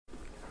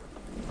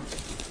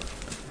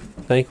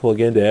thankful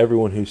again to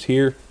everyone who's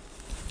here.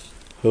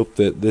 Hope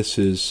that this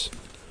is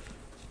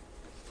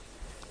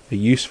a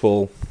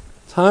useful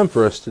time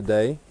for us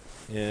today.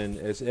 And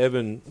as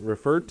Evan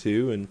referred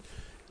to, and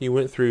he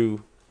went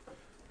through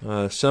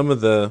some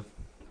of the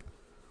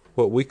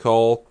what we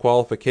call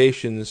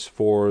qualifications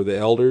for the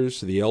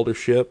elders, the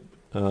eldership,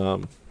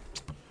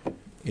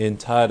 in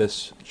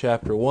Titus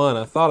chapter 1.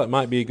 I thought it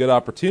might be a good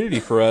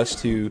opportunity for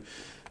us to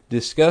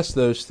discuss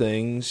those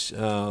things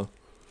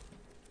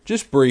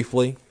just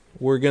briefly.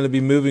 We're going to be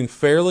moving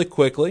fairly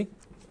quickly,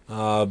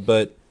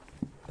 but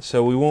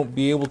so we won't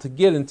be able to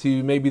get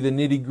into maybe the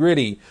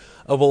nitty-gritty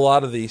of a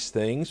lot of these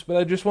things. But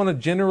I just want to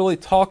generally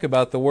talk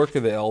about the work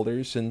of the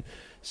elders. And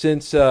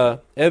since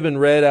Evan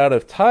read out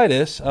of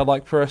Titus, I'd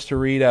like for us to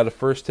read out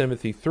of 1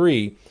 Timothy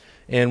 3,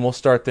 and we'll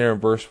start there in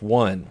verse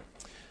 1.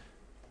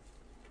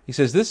 He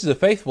says, "This is a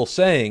faithful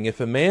saying, if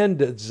a man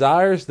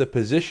desires the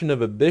position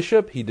of a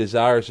bishop, he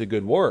desires a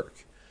good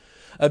work.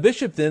 A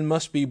bishop then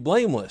must be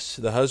blameless,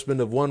 the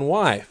husband of one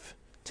wife,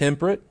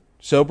 temperate,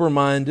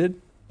 sober-minded,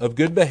 of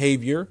good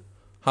behavior,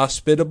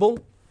 hospitable,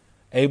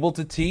 able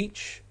to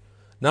teach,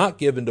 not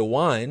given to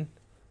wine,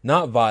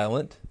 not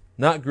violent,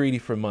 not greedy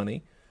for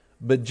money,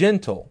 but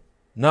gentle,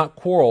 not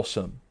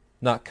quarrelsome,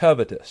 not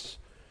covetous.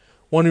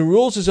 One who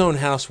rules his own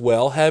house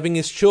well, having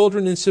his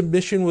children in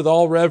submission with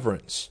all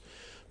reverence.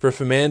 For if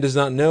a man does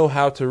not know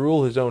how to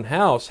rule his own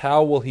house,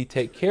 how will he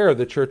take care of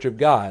the church of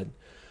God?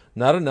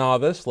 Not a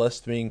novice,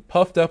 lest being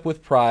puffed up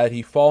with pride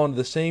he fall into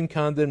the same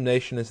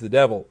condemnation as the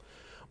devil.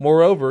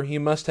 Moreover, he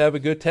must have a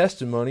good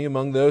testimony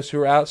among those who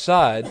are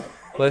outside,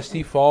 lest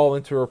he fall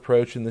into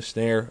reproach in the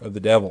snare of the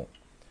devil."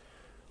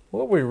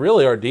 What we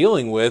really are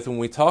dealing with when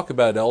we talk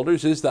about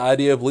elders is the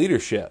idea of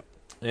leadership.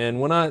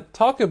 And when I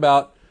talk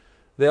about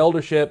the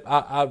eldership,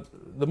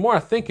 the more I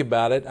think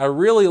about it, I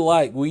really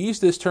we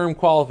use this term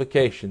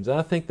qualifications. And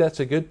I think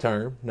that's a good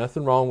term.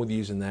 Nothing wrong with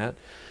using that.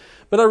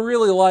 But I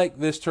really like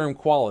this term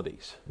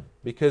qualities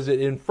because it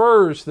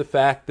infers the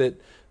fact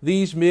that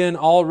these men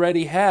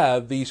already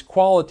have these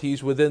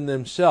qualities within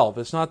themselves.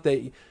 It's not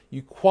that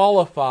you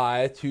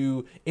qualify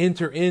to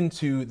enter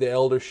into the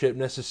eldership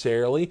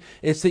necessarily.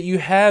 It's that you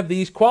have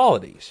these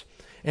qualities.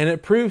 And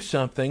it proves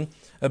something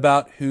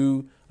about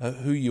who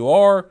you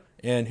are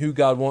and who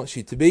God wants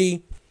you to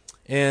be.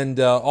 And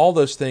all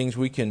those things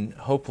we can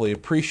hopefully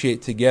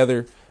appreciate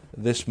together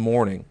this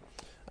morning.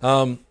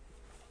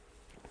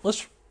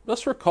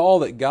 Let's recall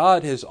that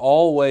God has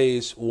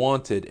always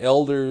wanted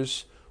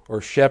elders or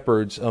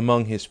shepherds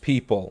among His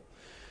people.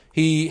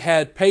 He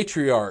had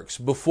patriarchs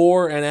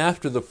before and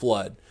after the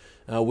flood.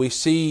 We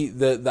see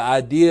the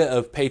idea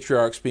of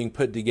patriarchs being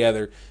put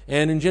together.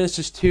 And in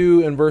Genesis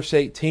 2 and verse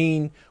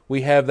 18,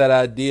 we have that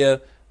idea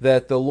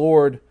that the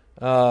Lord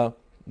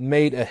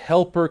made a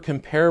helper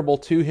comparable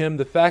to him.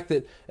 The fact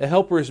that a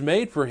helper is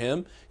made for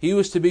him, he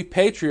was to be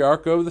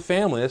patriarch over the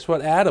family. That's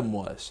what Adam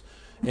was.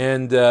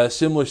 And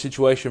similar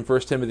situation,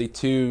 1 Timothy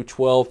 2,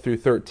 12 through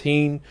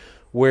 13,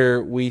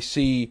 where we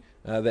see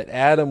that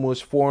Adam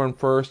was formed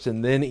first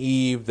and then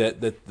Eve,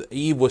 that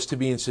Eve was to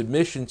be in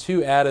submission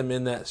to Adam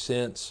in that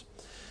sense.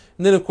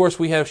 And then, of course,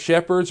 we have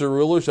shepherds or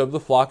rulers of the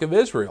flock of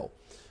Israel.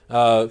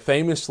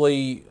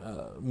 Famously,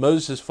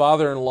 Moses'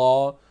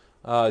 father-in-law,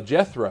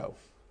 Jethro,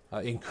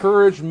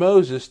 encouraged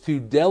Moses to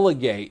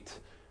delegate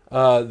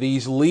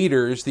these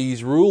leaders,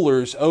 these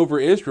rulers over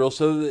Israel,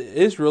 so that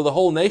Israel, the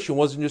whole nation,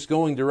 wasn't just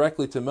going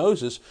directly to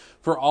Moses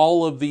for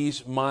all of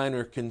these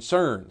minor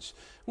concerns.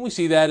 And we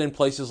see that in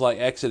places like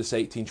Exodus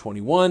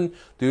 18:21,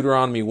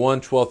 Deuteronomy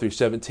 1:12 through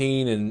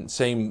 17, and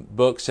same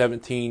book,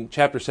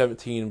 chapter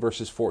 17,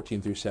 verses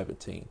 14 through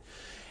 17.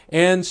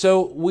 And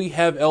so we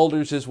have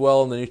elders as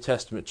well in the New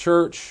Testament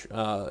church.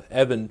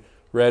 Evan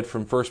read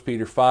from 1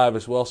 Peter 5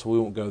 as well, so we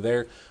won't go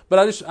there.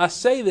 But I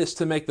say this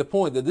to make the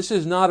point that this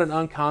is not an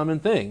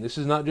uncommon thing. This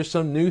is not just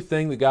some new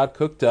thing that God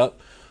cooked up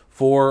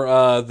for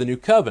the new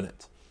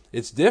covenant.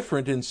 It's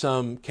different in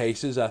some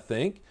cases, I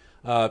think.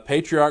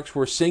 Patriarchs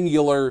were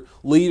singular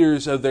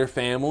leaders of their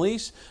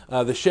families.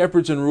 The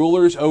shepherds and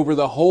rulers over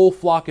the whole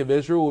flock of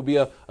Israel would be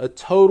a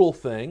total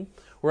thing.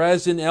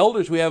 Whereas in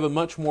elders, we have a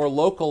much more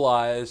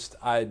localized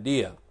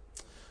idea.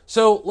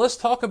 So let's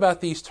talk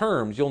about these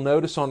terms. You'll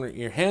notice on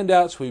your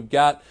handouts we've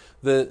got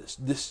the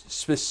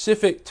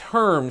specific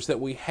terms that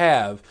we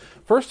have.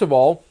 First of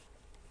all,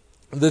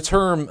 the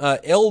term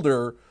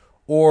elder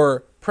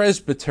or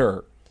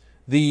presbyter.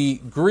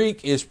 The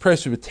Greek is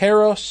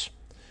presbyteros,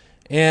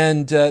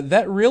 and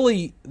that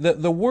really,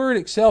 the word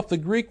itself, the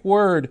Greek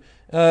word,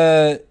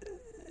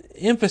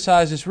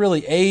 emphasizes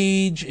really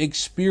age,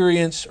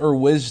 experience, or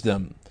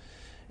wisdom.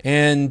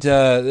 And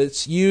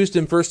it's used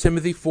in 1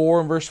 Timothy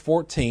 4 and verse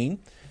 14.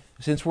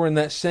 Since we're in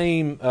that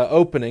same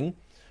opening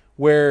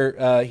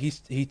where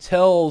he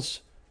tells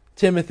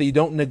Timothy,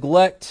 don't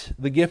neglect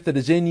the gift that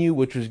is in you,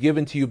 which was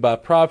given to you by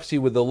prophecy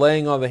with the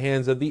laying on the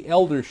hands of the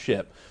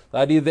eldership. The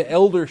idea of the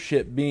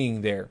eldership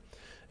being there.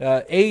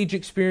 Age,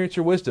 experience,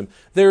 or wisdom.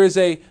 There is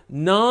a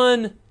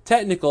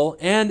non-technical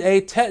and a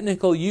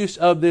technical use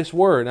of this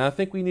word. And I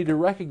think we need to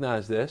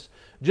recognize this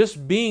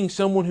just being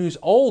someone who's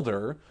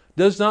older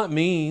does not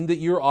mean that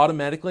you're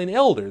automatically an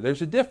elder.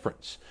 There's a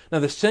difference. Now,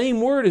 the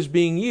same word is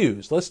being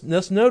used.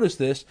 Let's notice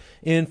this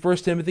in 1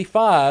 Timothy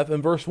 5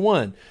 and verse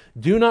 1.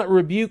 Do not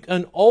rebuke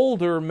an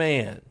older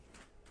man,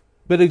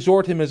 but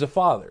exhort him as a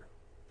father.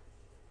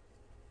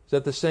 Is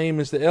that the same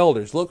as the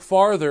elders? Look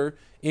farther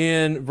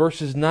in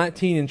verses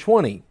 19 and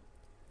 20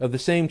 of the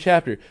same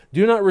chapter.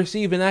 Do not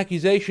receive an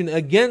accusation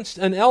against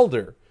an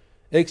elder,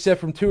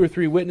 except from 2 or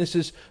 3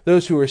 witnesses.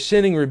 Those who are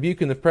sinning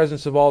rebuke in the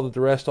presence of all, that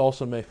the rest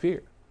also may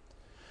fear.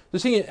 So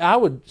see, I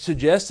would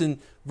suggest in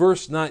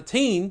verse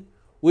 19,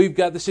 we've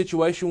got the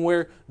situation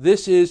where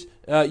this is,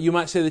 you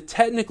might say, the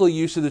technical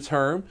use of the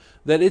term,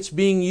 that it's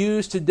being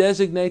used to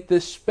designate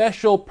this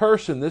special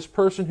person, this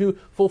person who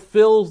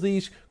fulfills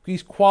these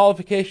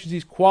qualifications,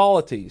 these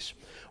qualities.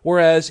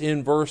 Whereas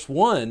in verse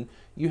 1,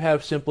 you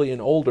have simply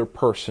an older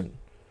person.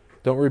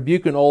 Don't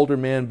rebuke an older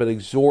man, but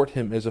exhort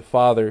him as a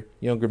father,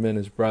 younger men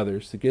as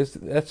brothers.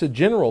 That's a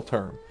general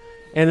term.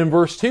 And in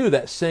verse 2,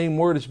 that same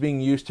word is being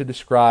used to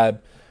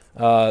describe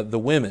the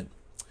women.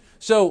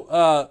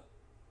 So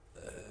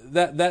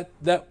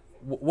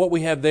what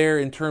we have there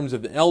in terms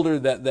of the elder,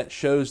 that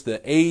shows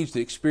the age,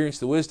 the experience,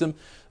 the wisdom.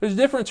 There's a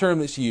different term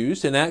that's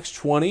used in Acts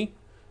 20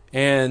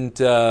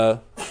 and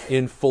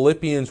in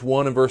Philippians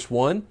 1 and verse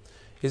 1.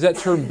 Is that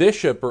term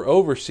bishop or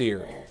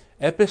overseer,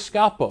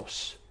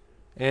 episkopos.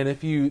 And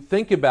if you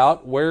think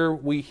about where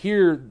we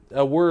hear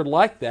a word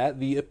like that,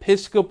 the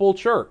Episcopal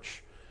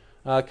Church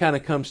kind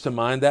of comes to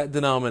mind, that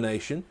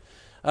denomination.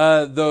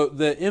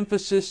 The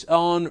emphasis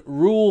on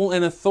rule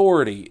and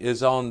authority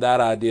is on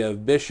that idea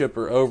of bishop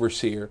or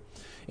overseer.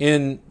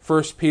 In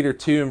 1 Peter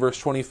 2 and verse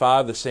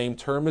 25, the same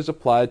term is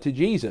applied to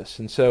Jesus.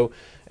 And so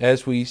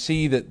as we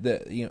see that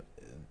the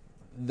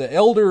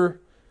elder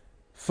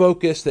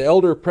focus, the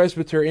elder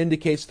presbyter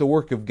indicates the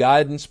work of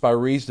guidance by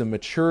reason of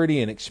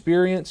maturity and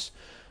experience.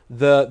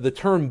 The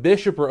term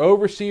bishop or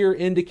overseer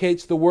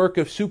indicates the work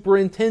of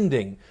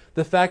superintending,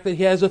 the fact that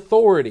he has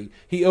authority.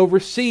 He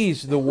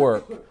oversees the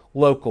work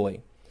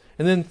locally.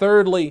 And then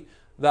thirdly,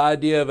 the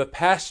idea of a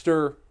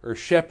pastor or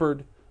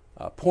shepherd.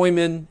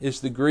 Poimen is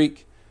the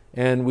Greek,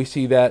 and we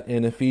see that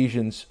in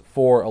Ephesians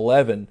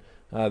 4:11,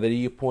 that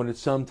he appointed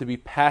some to be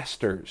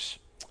pastors.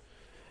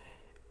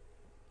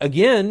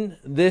 Again,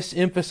 this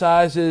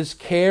emphasizes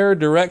care,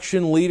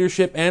 direction,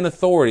 leadership, and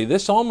authority.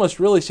 This almost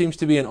really seems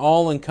to be an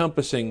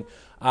all-encompassing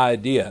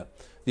idea.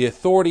 The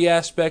authority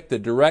aspect, the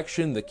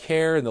direction, the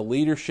care, and the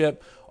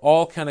leadership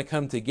all kind of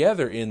come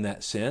together in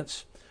that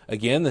sense.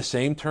 Again, the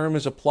same term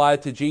is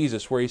applied to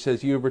Jesus, where he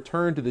says, you have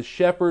returned to the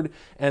shepherd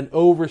and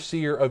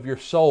overseer of your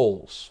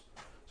souls.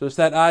 So it's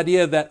that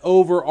idea of that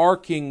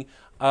overarching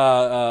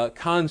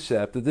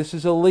concept, that this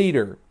is a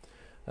leader.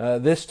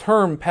 This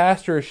term,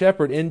 pastor or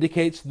shepherd,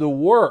 indicates the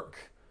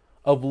work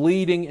of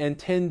leading and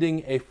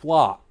tending a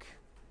flock.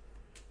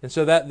 And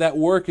so that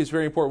work is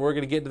very important. We're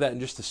going to get to that in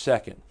just a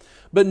second.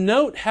 But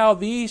note how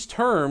these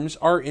terms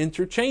are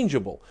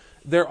interchangeable.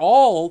 They're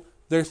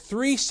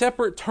 3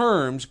 separate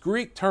terms,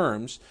 Greek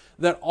terms,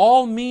 that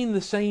all mean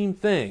the same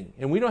thing.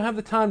 And we don't have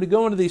the time to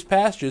go into these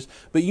passages,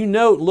 but you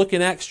note, look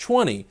in Acts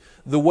 20,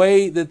 the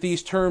way that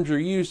these terms are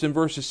used in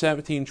verses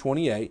 17 and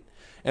 28,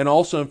 and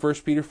also in 1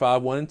 Peter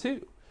 5, 1 and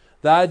 2.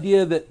 The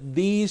idea that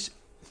these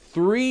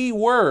 3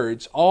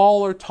 words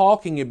all are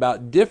talking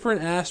about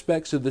different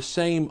aspects of the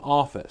same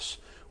office.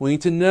 We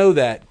need to know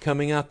that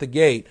coming out the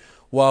gate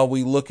while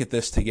we look at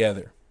this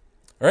together.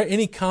 All right,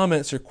 any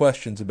comments or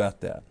questions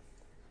about that?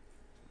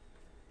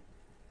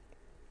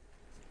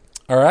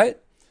 All right.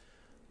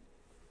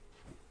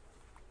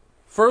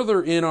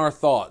 Further in our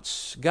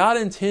thoughts, God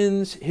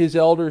intends His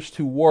elders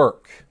to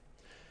work.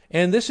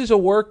 And this is a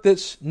work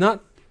that's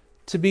not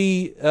to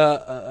be,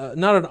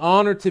 not an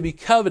honor to be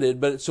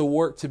coveted, but it's a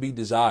work to be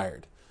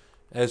desired.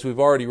 As we've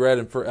already read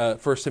in 1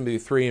 Timothy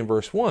 3 and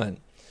verse 1.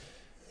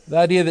 The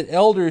idea that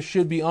elders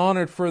should be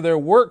honored for their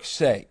work's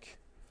sake,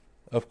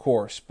 of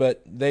course,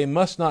 but they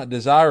must not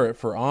desire it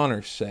for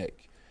honor's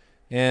sake.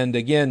 And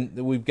again,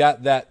 we've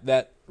got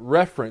that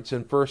reference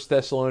in 1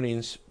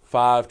 Thessalonians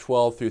 5,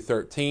 12 through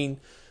 13,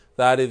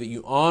 the idea that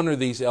you honor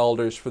these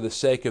elders for the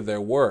sake of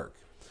their work.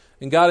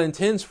 And God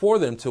intends for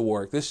them to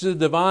work. This is a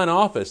divine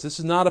office. This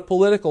is not a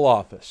political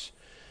office.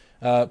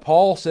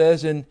 Paul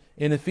says in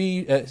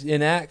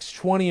Acts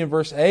 20 and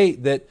verse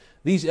 8 that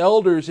these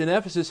elders in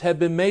Ephesus have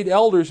been made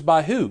elders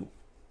by who?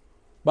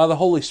 By the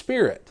Holy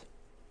Spirit.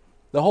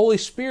 The Holy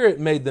Spirit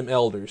made them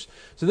elders.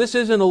 So this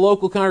isn't a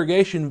local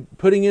congregation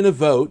putting in a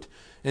vote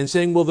and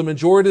saying, well, the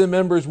majority of the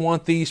members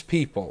want these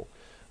people.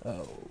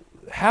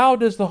 How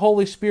does the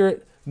Holy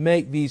Spirit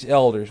make these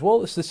elders?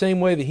 Well, it's the same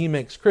way that He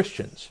makes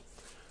Christians.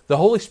 The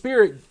Holy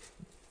Spirit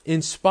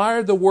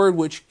inspired the Word,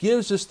 which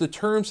gives us the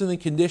terms and the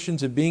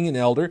conditions of being an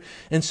elder,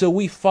 and so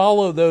we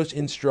follow those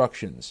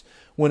instructions.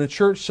 When a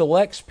church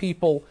selects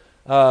people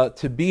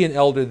to be an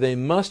elder, they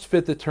must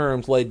fit the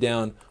terms laid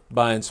down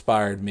by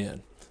inspired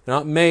men,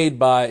 not made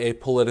by a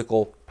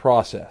political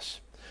process.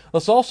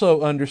 Let's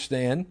also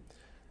understand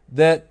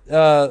that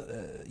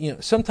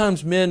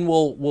sometimes men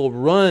will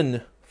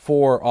run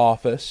for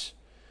office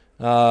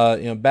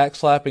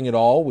backslapping at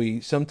all.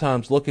 We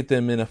sometimes look at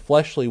them in a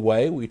fleshly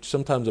way. We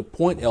sometimes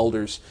appoint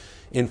elders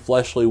in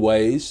fleshly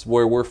ways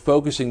where we're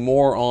focusing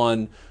more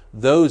on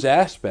those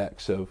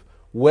aspects of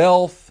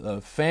wealth,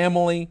 of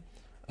family,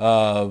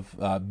 of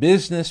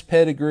business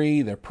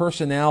pedigree, their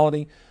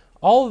personality.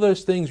 All of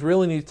those things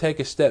really need to take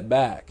a step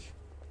back.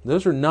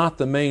 Those are not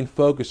the main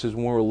focuses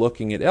when we're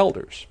looking at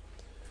elders.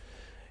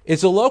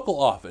 It's a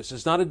local office.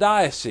 It's not a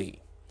diocese.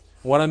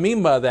 What I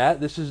mean by that,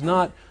 this is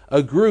not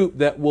a group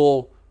that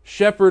will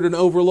shepherd and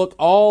overlook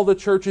all the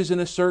churches in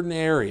a certain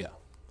area.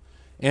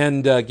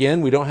 And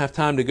again, we don't have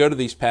time to go to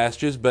these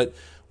passages, but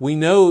we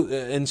know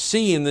and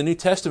see in the New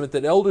Testament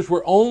that elders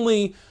were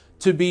only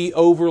to be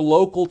over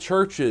local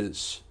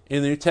churches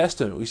in the New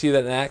Testament. We see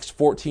that in Acts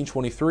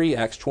 14:23,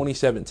 Acts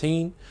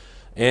 20:17,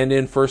 and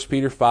in 1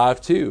 Peter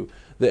 5:2.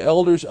 The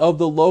elders of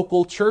the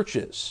local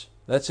churches.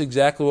 That's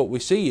exactly what we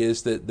see,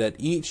 is that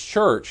each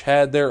church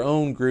had their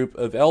own group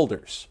of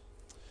elders.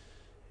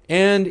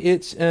 And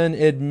it's an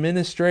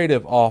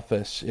administrative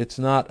office. It's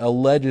not a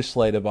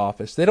legislative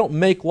office. They don't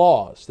make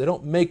laws. They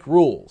don't make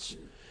rules.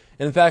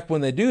 And in fact,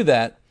 when they do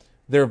that,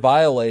 they're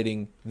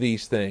violating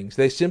these things.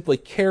 They simply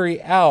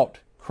carry out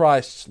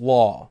Christ's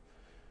law.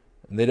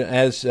 And they,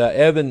 as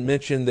Evan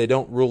mentioned, they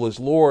don't rule as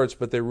lords,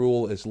 but they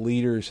rule as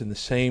leaders in the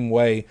same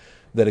way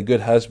that a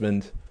good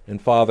husband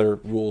and father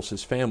rules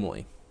his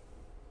family.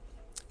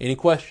 Any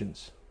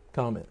questions?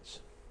 Comments?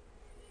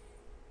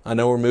 I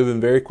know we're moving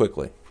very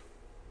quickly.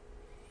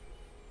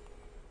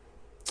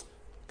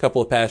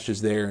 Couple of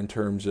passages there in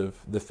terms of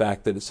the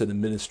fact that it's an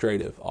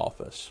administrative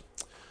office.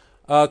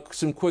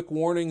 Some quick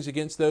warnings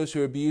against those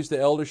who abuse the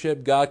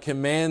eldership. God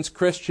commands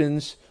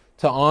Christians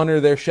to honor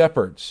their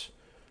shepherds.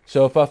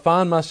 So if I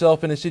find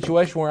myself in a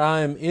situation where I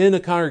am in a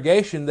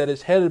congregation that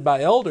is headed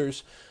by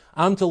elders,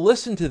 I'm to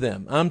listen to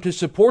them. I'm to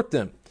support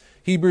them.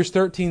 Hebrews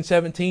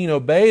 13:17,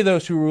 obey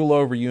those who rule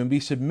over you and be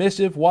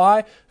submissive.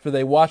 Why? For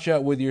they watch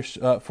out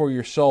for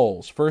your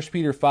souls. 1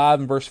 Peter 5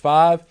 and verse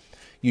 5,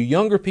 you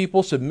younger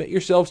people, submit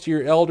yourselves to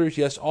your elders.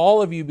 Yes,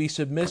 all of you be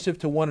submissive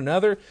to one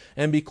another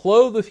and be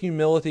clothed with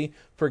humility,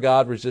 for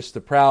God resists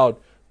the proud,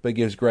 but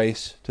gives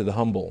grace to the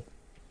humble.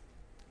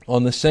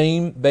 On the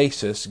same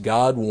basis,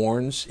 God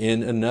warns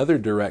in another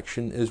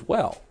direction as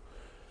well.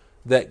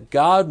 That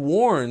God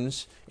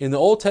warns in the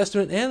Old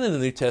Testament and in the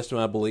New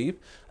Testament, I believe,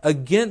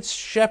 against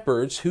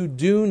shepherds who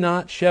do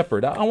not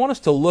shepherd. I want us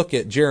to look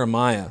at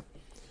Jeremiah.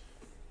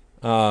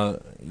 You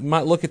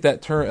might look at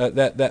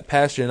that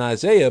passage in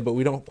Isaiah, but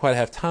we don't quite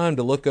have time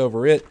to look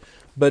over it.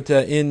 But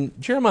in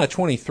Jeremiah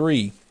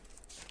 23,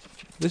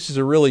 this is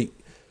a really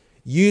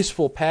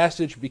useful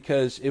passage,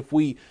 because if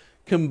we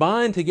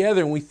combine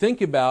together and we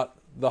think about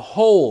the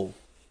whole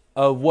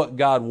of what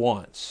God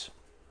wants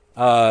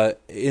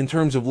in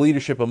terms of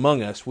leadership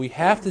among us, we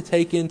have to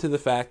take into the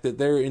fact that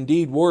there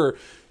indeed were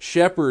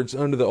shepherds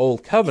under the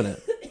Old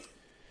Covenant.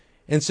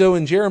 And so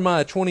in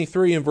Jeremiah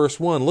 23 and verse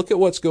 1, look at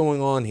what's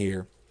going on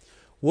here.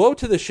 Woe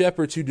to the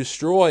shepherds who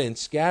destroy and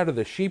scatter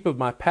the sheep of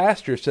my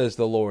pasture, says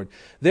the Lord.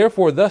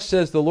 Therefore, thus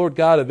says the Lord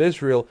God of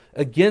Israel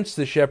against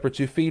the shepherds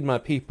who feed my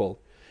people.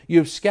 You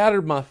have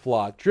scattered my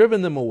flock,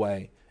 driven them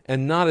away,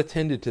 and not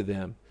attended to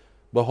them.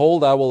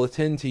 Behold, I will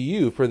attend to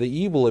you for the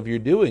evil of your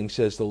doing,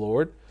 says the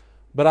Lord.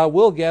 But I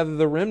will gather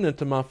the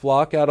remnant of my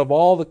flock out of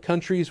all the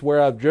countries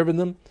where I have driven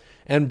them,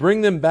 and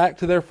bring them back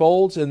to their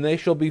folds, and they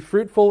shall be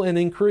fruitful and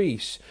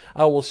increase.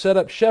 I will set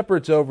up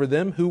shepherds over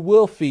them who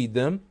will feed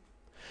them.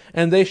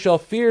 And they shall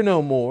fear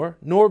no more,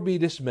 nor be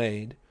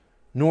dismayed,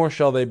 nor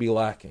shall they be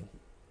lacking.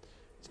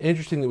 It's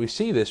interesting that we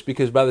see this,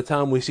 because by the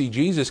time we see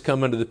Jesus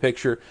come into the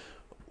picture,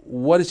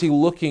 what is he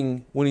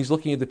looking when he's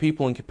looking at the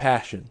people in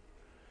compassion?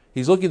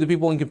 He's looking at the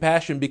people in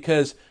compassion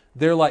because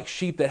they're like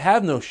sheep that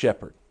have no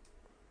shepherd.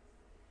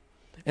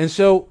 And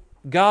so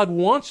God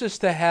wants us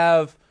to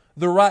have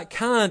the right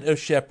kind of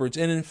shepherds.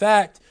 And in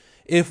fact,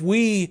 if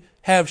we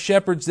have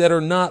shepherds that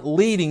are not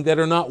leading, that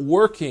are not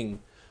working,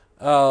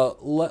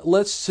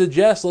 let's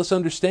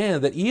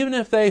understand that even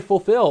if they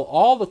fulfill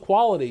all the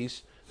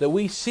qualities that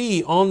we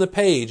see on the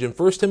page in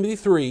 1 Timothy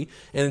 3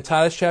 and in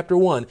Titus chapter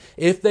 1,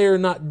 if they are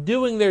not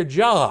doing their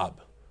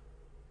job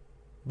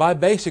by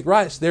basic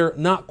rights, they're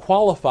not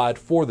qualified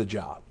for the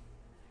job.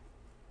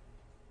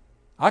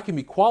 I can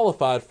be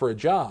qualified for a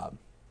job,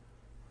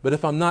 but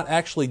if I'm not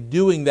actually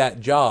doing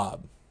that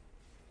job,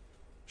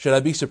 should I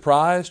be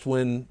surprised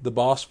when the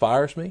boss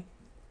fires me?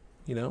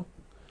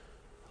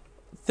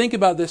 Think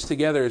about this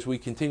together as we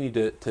continue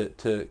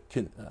to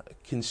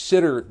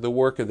consider the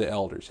work of the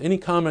elders. Any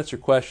comments or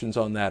questions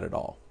on that at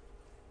all?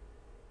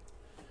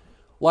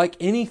 Like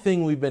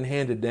anything we've been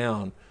handed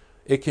down,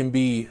 it can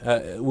be,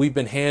 we've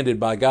been handed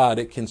by God,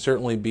 it can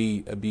certainly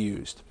be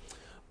abused.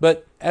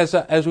 But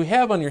as we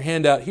have on your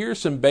handout, here are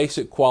some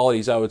basic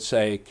qualities, I would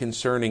say,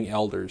 concerning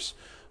elders.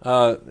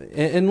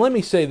 And let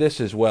me say this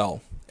as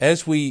well,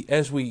 as we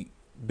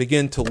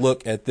begin to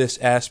look at this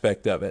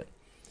aspect of it.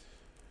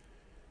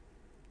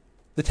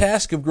 The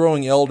task of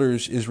growing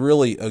elders is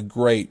really a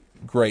great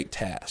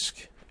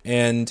task.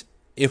 And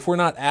if we're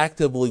not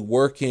actively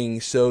working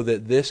so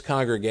that this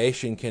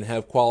congregation can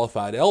have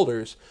qualified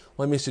elders,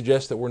 let me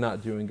suggest that we're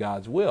not doing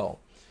God's will.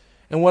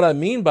 And what I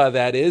mean by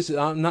that is,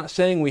 I'm not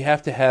saying we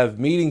have to have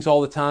meetings all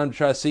the time to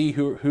try to see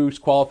who's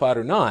qualified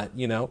or not,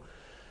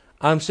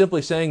 I'm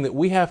simply saying that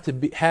we have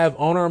to have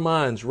on our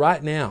minds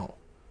right now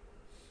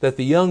that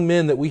the young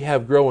men that we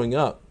have growing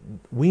up,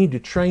 we need to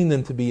train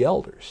them to be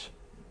elders.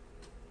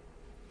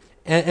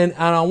 And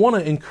I want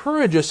to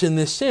encourage us in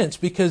this sense,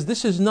 because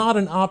this is not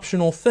an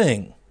optional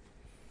thing.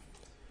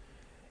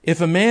 If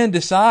a man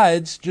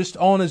decides just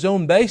on his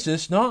own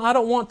basis, no, I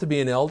don't want to be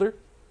an elder.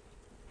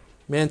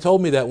 Man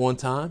told me that one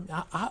time.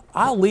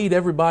 I lead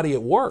everybody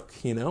at work,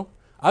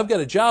 I've got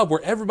a job where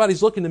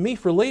everybody's looking to me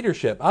for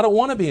leadership. I don't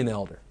want to be an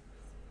elder.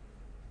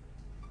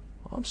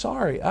 I'm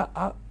sorry.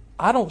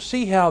 I don't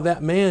see how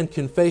that man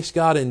can face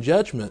God in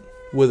judgment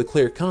with a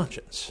clear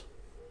conscience.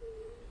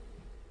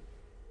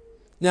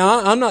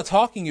 Now, I'm not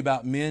talking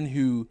about men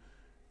who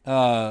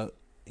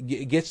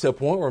gets to a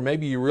point where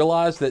maybe you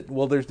realize that,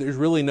 well, there's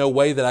really no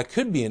way that I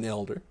could be an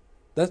elder.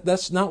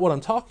 That's not what I'm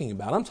talking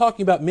about. I'm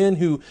talking about men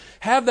who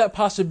have that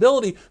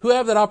possibility, who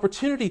have that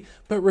opportunity,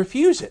 but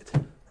refuse it.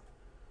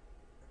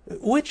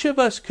 Which of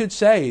us could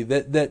say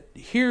that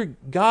here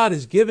God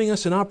is giving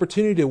us an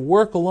opportunity to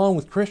work along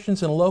with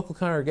Christians in a local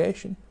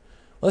congregation?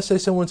 Let's say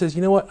someone says,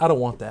 you know what, I don't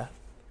want that.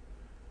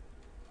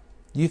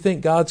 Do you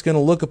think God's going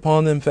to look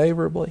upon them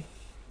favorably?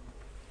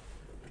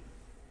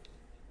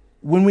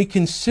 When we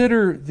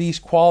consider these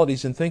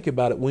qualities and think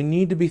about it, we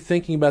need to be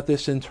thinking about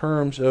this in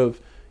terms of,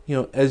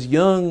 as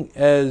young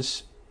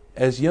as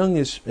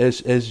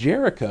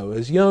Jericho,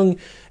 as young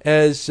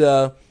as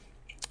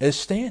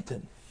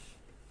Stanton.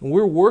 And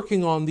we're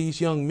working on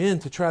these young men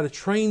to try to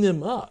train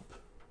them up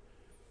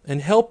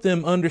and help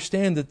them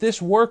understand that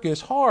this work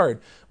is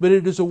hard, but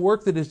it is a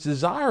work that is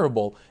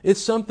desirable.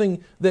 It's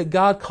something that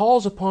God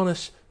calls upon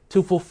us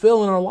to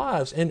fulfill in our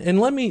lives. And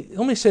let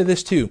me say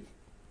this too.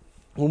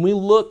 When we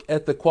look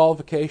at the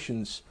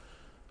qualifications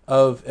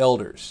of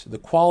elders, the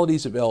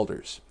qualities of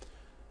elders,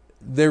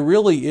 there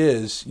really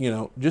is,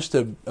 just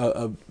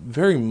a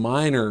very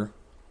minor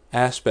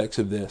aspects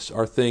of this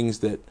are things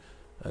that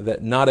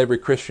not every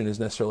Christian is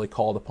necessarily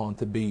called upon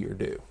to be or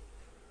do.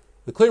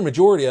 The clear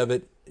majority of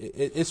it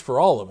is for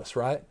all of us,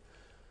 right?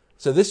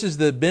 So this is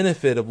the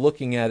benefit of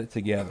looking at it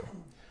together.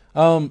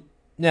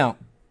 Now,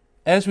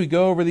 as we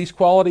go over these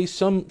qualities,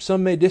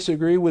 some may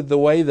disagree with the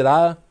way that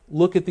I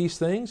look at these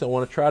things. I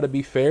want to try to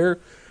be fair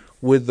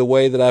with the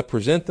way that I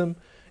present them.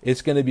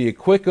 It's going to be a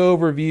quick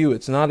overview.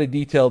 It's not a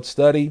detailed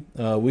study.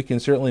 We can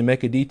certainly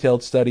make a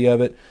detailed study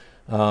of it.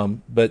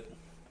 But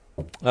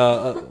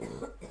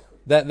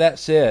that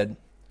said,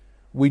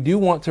 we do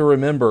want to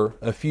remember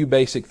a few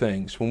basic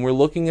things. When we're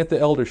looking at the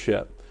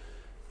eldership,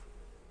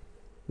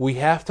 we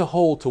have to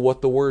hold to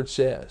what the Word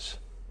says.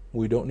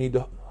 We don't need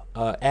to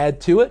add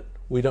to it.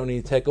 We don't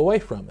need to take away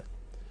from it.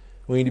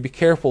 We need to be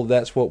careful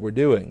that's what we're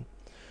doing.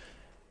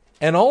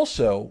 And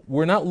also,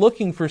 we're not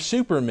looking for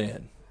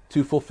supermen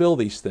to fulfill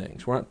these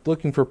things. We're not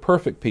looking for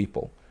perfect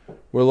people.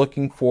 We're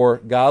looking for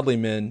godly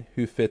men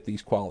who fit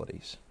these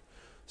qualities.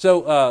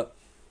 So,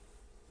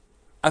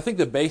 I think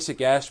the basic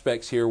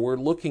aspects here, we're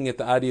looking at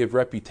the idea of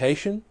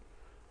reputation,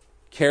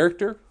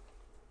 character,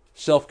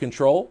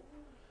 self-control,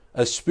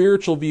 a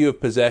spiritual view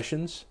of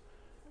possessions,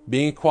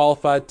 being a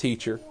qualified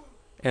teacher,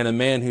 and a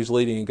man who's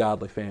leading a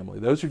godly family.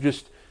 Those are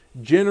just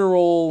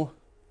general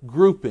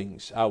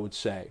groupings, I would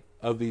say,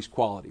 of these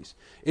qualities.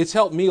 It's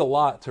helped me a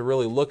lot to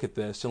really look at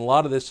this, and a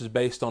lot of this is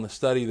based on a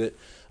study that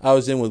I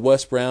was in with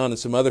Wes Brown and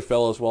some other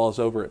fellows while I was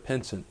over at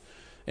Pinson.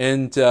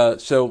 And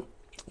so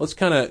let's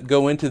kind of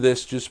go into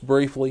this just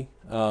briefly.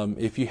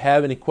 If you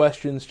have any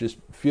questions, just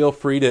feel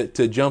free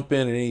to jump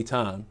in at any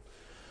time.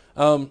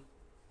 The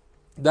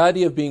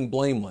idea of being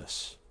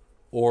blameless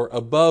or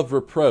above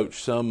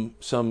reproach,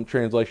 some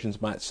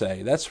translations might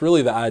say. That's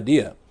really the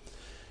idea.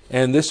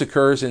 And this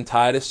occurs in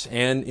Titus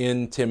and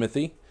in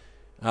Timothy.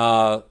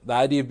 The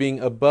idea of being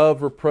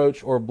above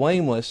reproach or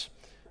blameless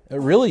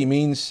really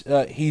means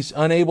he's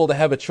unable to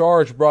have a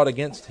charge brought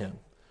against him.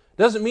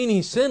 Doesn't mean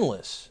he's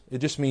sinless. It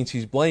just means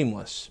he's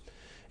blameless.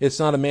 It's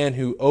not a man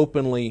who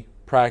openly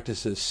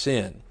practices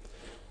sin.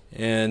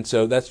 And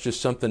so that's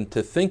just something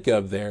to think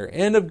of there.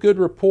 And of good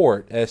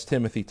report, as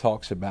Timothy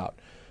talks about.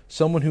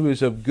 Someone who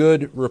is of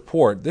good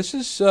report. This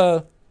is,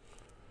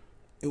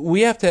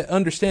 we have to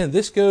understand,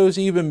 this goes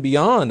even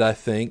beyond, I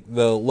think,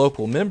 the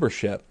local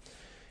membership.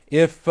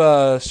 If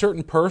a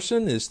certain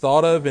person is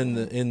thought of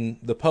in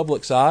the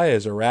public's eye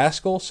as a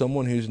rascal,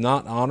 someone who's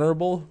not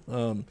honorable,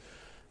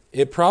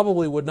 it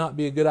probably would not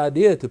be a good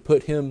idea to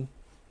put him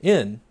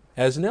in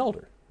as an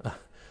elder.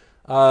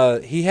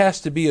 He has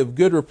to be of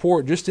good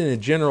report just in a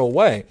general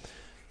way.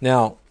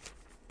 Now,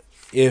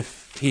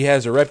 if he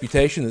has a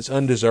reputation that's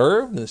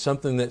undeserved, and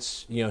something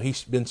that's,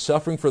 he's been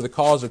suffering for the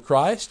cause of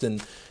Christ,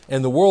 and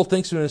the world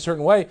thinks of him in a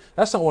certain way,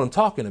 that's not what I'm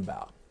talking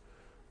about.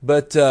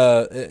 But,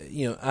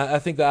 I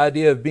think the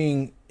idea of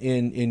being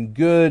in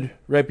good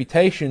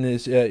reputation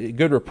is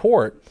good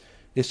report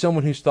is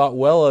someone who's thought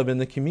well of in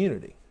the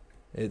community.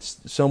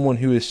 It's someone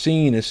who is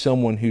seen as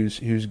someone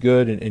who's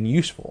good and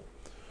useful.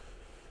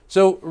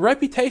 So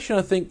reputation,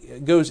 I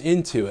think, goes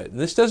into it. And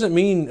this doesn't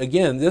mean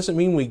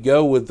we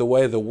go with the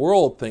way the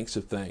world thinks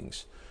of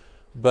things.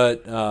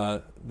 But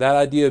that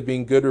idea of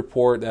being good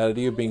report, that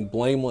idea of being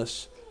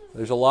blameless,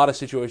 there's a lot of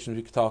situations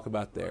we could talk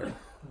about there.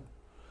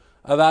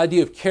 The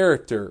idea of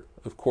character,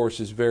 of course,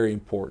 is very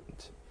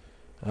important.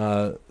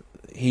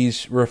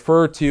 He's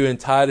referred to in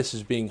Titus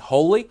as being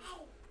holy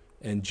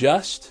and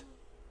just.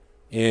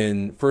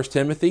 In 1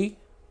 Timothy,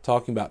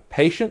 talking about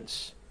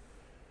patience.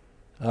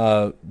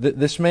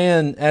 This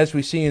man, as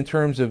we see in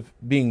terms of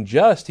being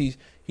just,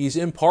 he's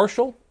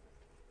impartial.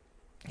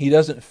 He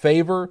doesn't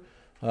favor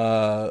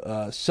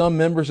some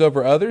members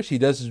over others. He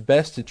does his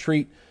best to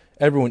treat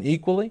everyone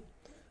equally.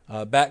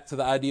 Back to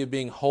the idea of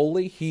being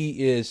holy,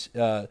 he is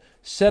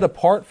set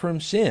apart from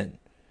sin.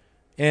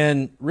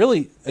 And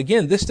really,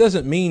 again, this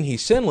doesn't mean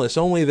he's sinless,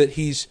 only that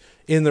he's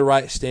in the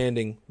right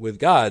standing with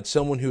God,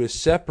 someone who is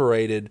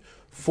separated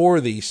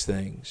for these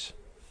things.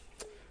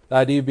 The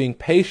idea of being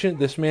patient,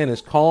 this man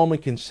is calm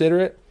and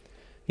considerate.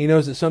 He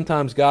knows that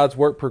sometimes God's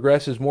work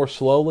progresses more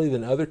slowly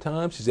than other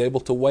times. He's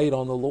able to wait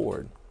on the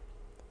Lord.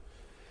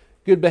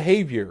 Good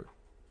behavior.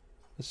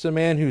 This is a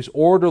man who's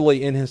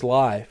orderly in his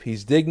life.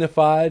 He's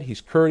dignified, he's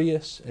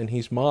courteous, and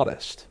he's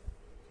modest.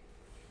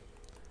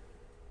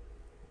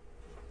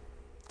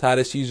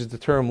 Titus uses the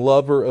term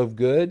lover of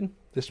good.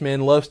 This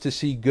man loves to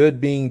see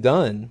good being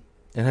done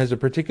and has a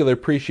particular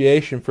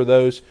appreciation for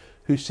those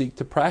who seek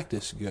to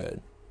practice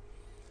good.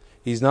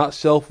 He's not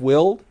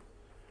self-willed.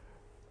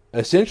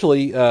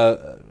 Essentially,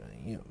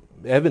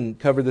 Evan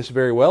covered this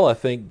very well, I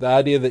think, the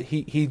idea that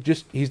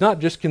he's not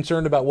just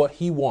concerned about what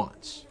he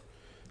wants.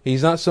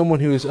 He's not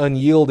someone who is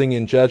unyielding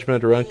in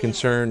judgment or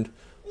unconcerned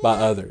by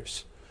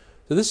others.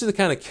 So this is the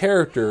kind of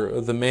character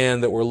of the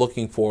man that we're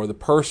looking for, the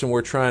person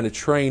we're trying to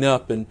train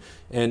up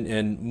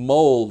and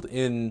mold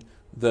in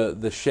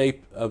the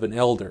shape of an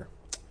elder.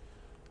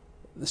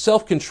 The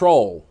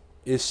self-control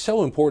is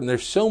so important.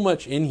 There's so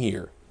much in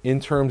here in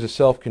terms of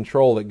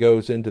self-control that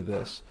goes into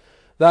this.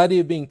 The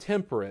idea of being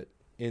temperate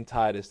in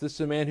Titus. This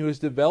is a man who has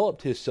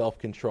developed his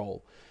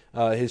self-control.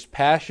 His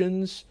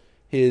passions,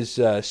 his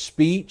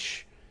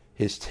speech,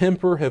 his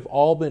temper have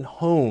all been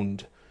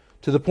honed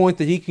to the point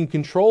that he can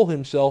control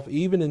himself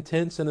even in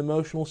tense and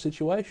emotional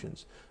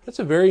situations. That's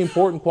a very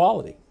important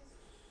quality.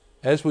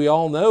 As we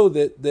all know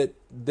that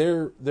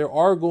there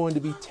are going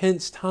to be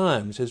tense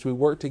times as we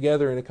work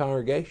together in a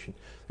congregation.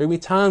 There will be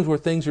times where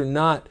things are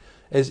not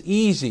as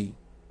easy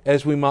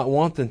as we might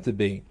want them to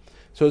be.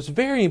 So it's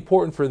very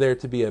important for there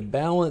to be a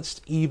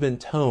balanced, even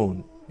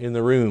tone in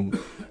the room,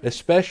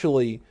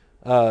 especially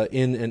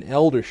in an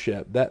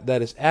eldership.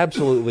 That is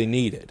absolutely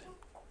needed.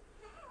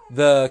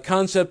 The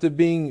concept of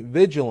being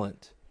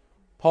vigilant.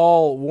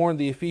 Paul warned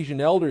the Ephesian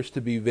elders to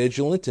be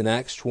vigilant in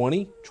Acts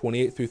 20,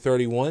 28 through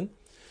 31.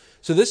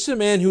 So this is a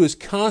man who is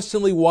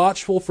constantly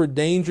watchful for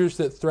dangers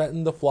that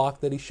threaten the flock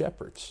that he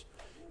shepherds.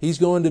 He's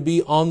going to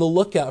be on the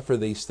lookout for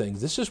these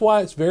things. This is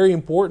why it's very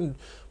important,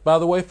 by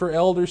the way, for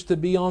elders to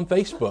be on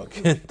Facebook.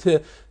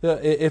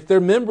 If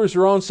their members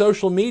are on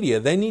social media,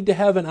 they need to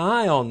have an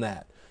eye on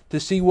that to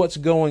see what's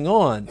going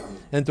on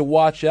and to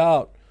watch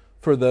out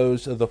for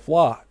those of the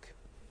flock.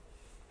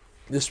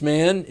 This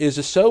man is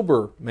a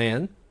sober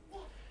man.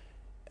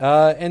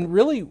 And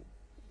really,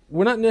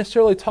 we're not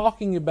necessarily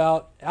talking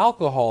about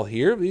alcohol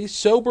here. But he's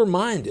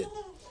sober-minded.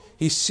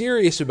 He's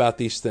serious about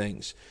these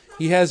things.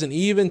 He has an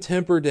even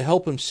temper to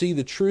help him see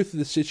the truth of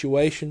the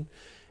situation,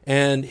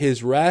 and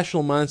his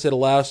rational mindset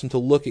allows him to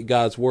look at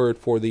God's Word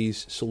for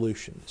these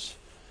solutions.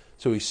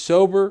 So he's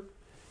sober.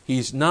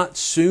 He's not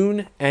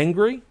soon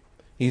angry.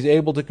 He's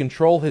able to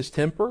control his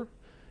temper.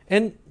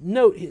 And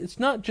note, it's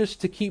not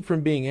just to keep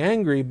from being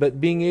angry,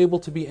 but being able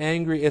to be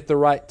angry at the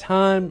right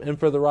time and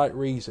for the right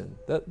reason.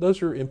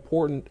 Those are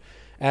important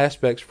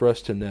aspects for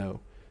us to know.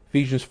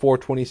 Ephesians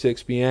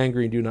 4:26, be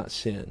angry and do not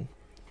sin.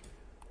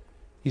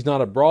 He's not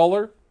a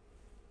brawler.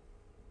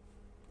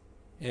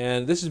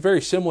 And this is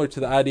very similar to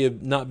the idea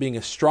of not being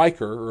a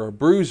striker or a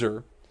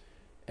bruiser,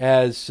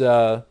 as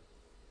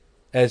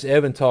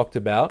Evan talked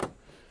about.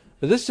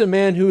 But this is a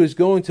man who is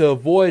going to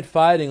avoid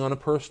fighting on a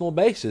personal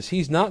basis.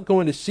 He's not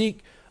going to seek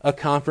a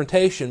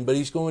confrontation, but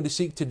he's going to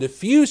seek to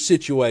diffuse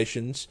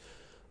situations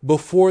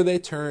before they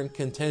turn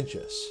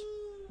contentious.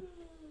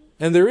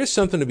 And there is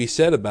something to be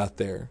said about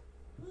there.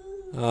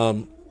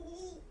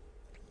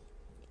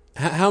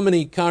 How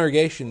many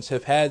congregations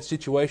have had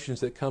situations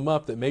that come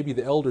up that maybe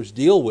the elders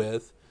deal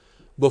with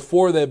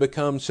before they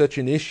become such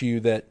an issue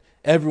that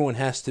everyone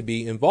has to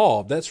be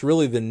involved? That's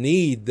really the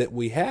need that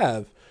we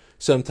have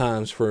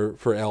sometimes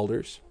for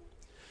elders.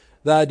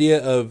 The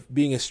idea of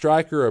being a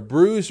striker, a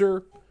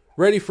bruiser,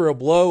 ready for a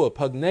blow, a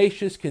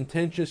pugnacious,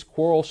 contentious,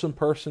 quarrelsome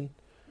person.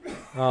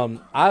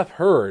 I've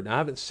heard, I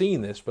haven't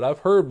seen this, but I've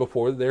heard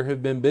before that there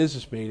have been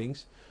business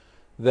meetings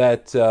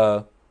that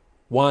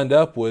wind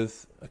up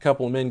with a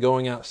couple of men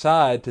going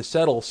outside to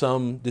settle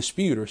some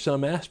dispute or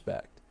some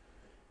aspect.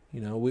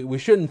 You know, we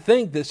shouldn't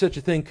think that such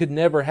a thing could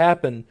never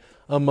happen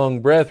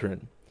among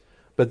brethren.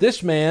 But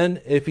this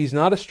man, if he's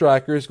not a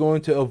striker, is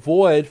going to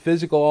avoid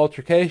physical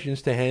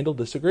altercations to handle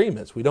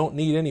disagreements. We don't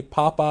need any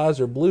Popeyes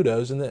or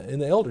Blutos in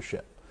the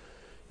eldership.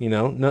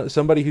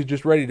 Somebody who's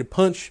just ready to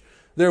punch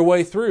their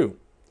way through.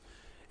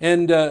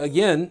 And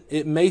again,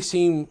 it may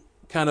seem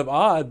kind of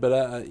odd,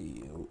 but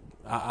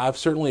I've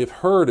certainly have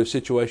heard of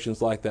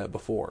situations like that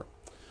before.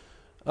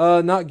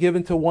 Not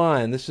given to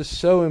wine. This is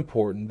so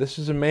important. This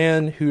is a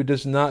man who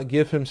does not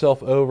give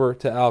himself over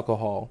to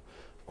alcohol.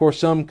 Of course,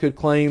 some could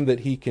claim that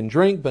he can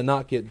drink but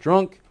not get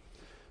drunk.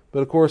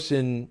 But of course,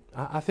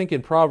 I think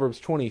in Proverbs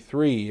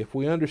 23, if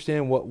we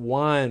understand what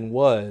wine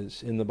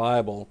was in the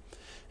Bible,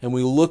 and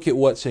we look at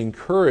what's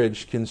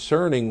encouraged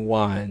concerning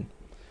wine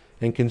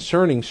and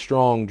concerning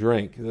strong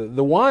drink,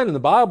 the wine in the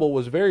Bible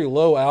was very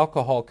low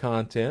alcohol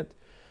content.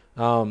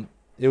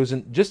 It was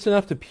just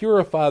enough to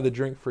purify the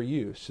drink for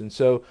use. And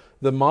so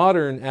the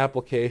modern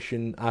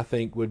application, I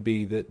think, would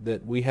be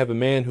that we have a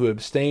man who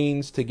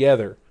abstains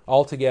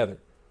altogether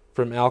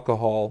from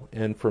alcohol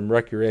and from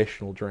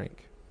recreational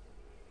drink.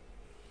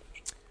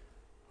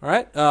 All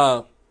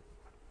right.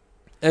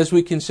 As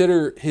we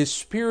consider his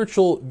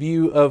spiritual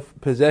view of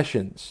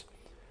possessions,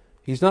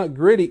 he's not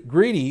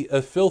greedy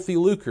of filthy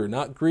lucre,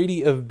 not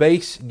greedy of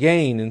base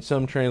gain, in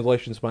some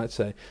translations might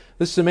say.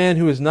 This is a man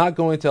who is not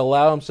going to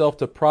allow himself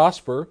to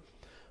prosper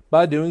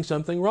by doing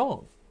something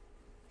wrong.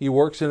 He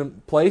works in a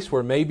place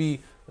where maybe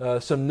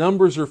some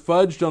numbers are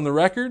fudged on the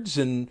records,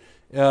 and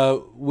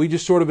we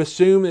just sort of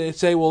assume and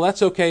say, well,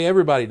 that's okay,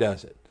 everybody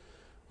does it.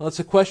 Well, it's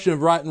a question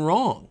of right and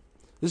wrong.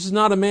 This is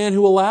not a man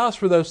who allows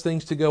for those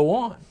things to go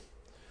on.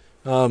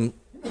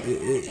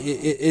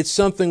 It's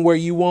something where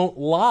you won't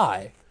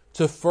lie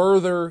to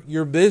further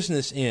your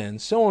business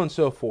ends, so on and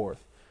so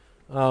forth.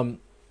 So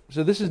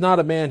this is not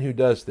a man who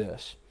does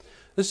this.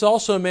 This is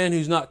also a man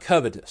who's not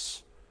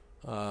covetous.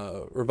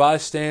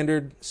 Revised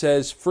Standard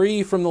says,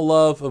 free from the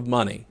love of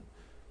money.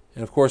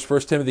 And of course,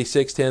 1 Timothy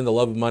 6:10, the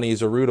love of money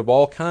is a root of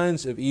all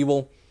kinds of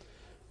evil.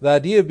 The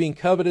idea of being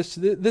covetous,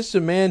 this is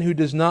a man who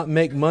does not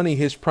make money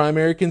his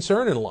primary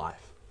concern in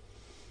life.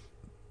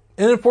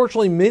 And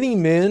unfortunately, many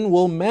men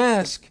will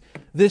mask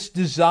this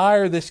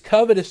desire, this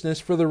covetousness,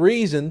 for the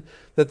reason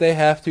that they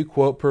have to,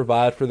 quote,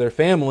 provide for their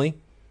family.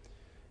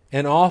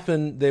 And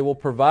often they will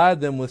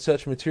provide them with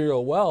such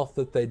material wealth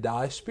that they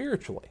die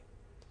spiritually.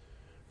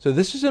 So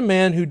this is a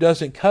man who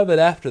doesn't covet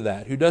after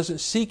that, who doesn't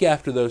seek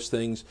after those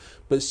things,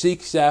 but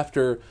seeks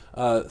after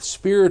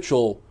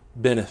spiritual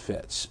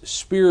benefits,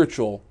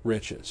 spiritual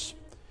riches.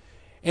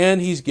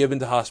 And he's given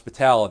to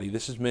hospitality.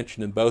 This is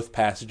mentioned in both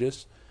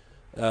passages.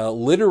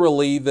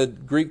 Literally, the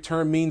Greek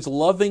term means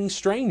loving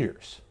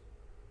strangers.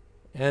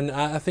 And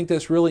I think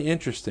that's really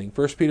interesting.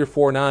 1 Peter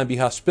 4:9, be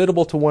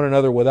hospitable to one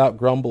another without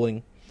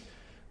grumbling.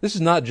 This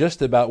is not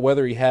just about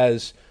whether he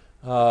has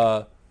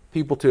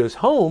people to his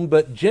home,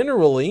 but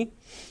generally,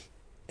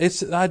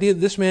 it's the idea that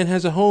this man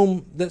has a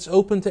home that's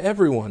open to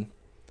everyone.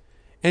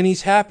 And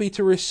he's happy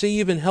to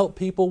receive and help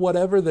people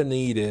whatever the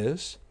need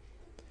is,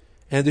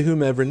 and to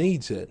whomever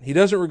needs it. He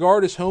doesn't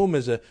regard his home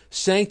as a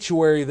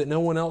sanctuary that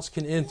no one else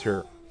can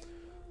enter.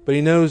 But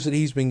he knows that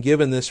he's been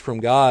given this from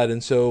God,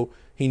 and so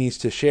he needs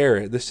to share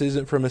it. This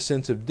isn't from a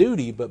sense of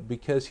duty, but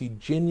because he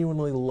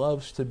genuinely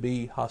loves to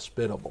be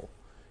hospitable.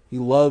 He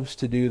loves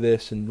to do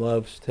this and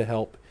loves to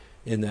help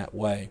in that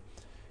way.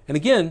 And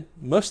again,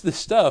 most of this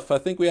stuff, I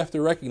think we have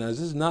to recognize,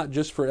 this is not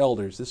just for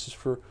elders. This is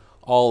for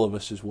all of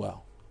us as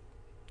well.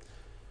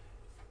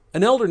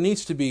 An elder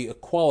needs to be a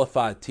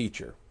qualified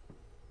teacher.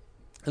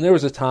 And there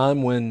was a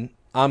time when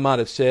I might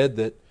have said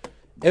that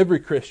every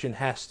Christian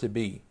has to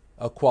be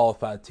a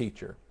qualified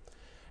teacher.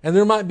 And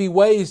there might be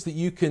ways that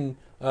you can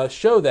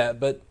show that,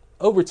 but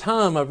over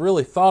time I've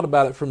really thought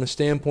about it from a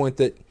standpoint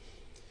that,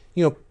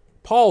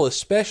 Paul,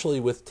 especially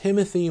with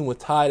Timothy and with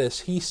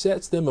Titus, he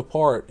sets them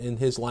apart in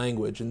his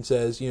language and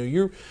says,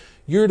 you're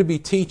to be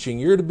teaching,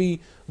 you're to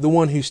be the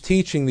one who's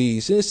teaching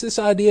these. And it's this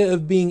idea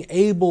of being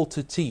able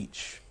to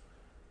teach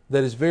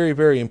that is very,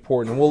 very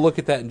important. And we'll look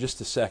at that in just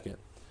a second.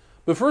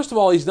 But first of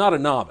all, he's not a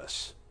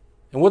novice.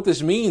 And what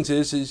this means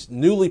is he's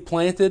newly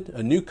planted,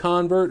 a new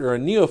convert or a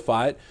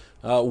neophyte,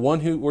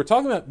 we're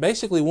talking about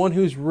basically one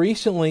who's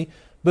recently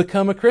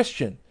become a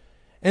Christian.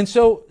 And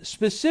so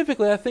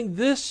specifically, I think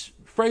this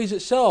phrase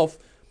itself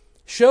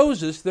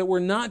shows us that we're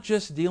not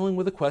just dealing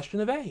with a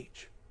question of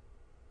age.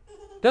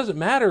 It doesn't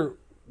matter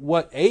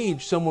what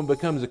age someone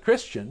becomes a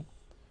Christian.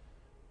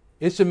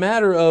 It's a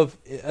matter of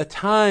a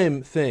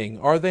time thing.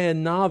 Are they a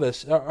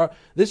novice?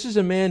 This is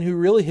a man who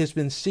really has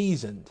been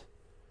seasoned.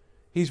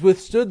 He's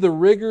withstood the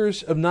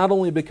rigors of not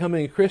only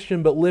becoming a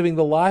Christian, but living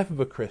the life of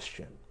a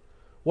Christian.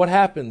 What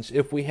happens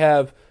if we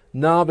have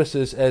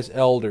novices as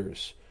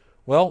elders?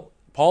 Well,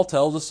 Paul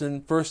tells us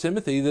in 1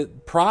 Timothy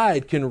that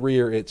pride can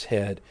rear its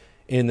head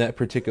in that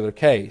particular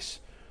case.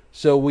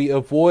 So we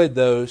avoid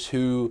those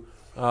who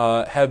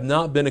have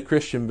not been a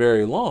Christian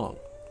very long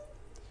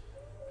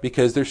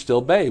because they're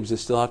still babes. They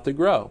still have to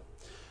grow.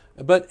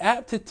 But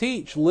apt to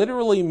teach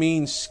literally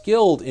means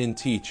skilled in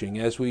teaching,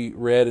 as we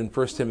read in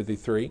 1 Timothy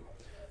 3.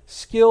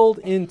 Skilled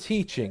in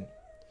teaching.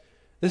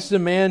 This is a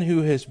man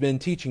who has been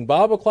teaching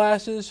Bible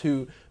classes,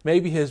 who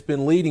maybe has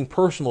been leading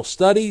personal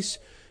studies,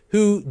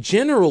 who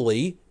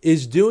generally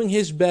is doing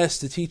his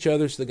best to teach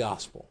others the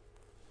gospel.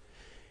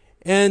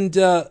 And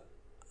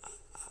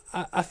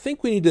I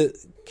think we need to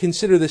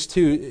consider this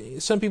too.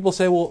 Some people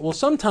say, well,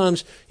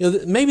 sometimes,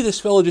 maybe this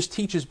fellow just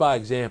teaches by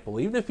example.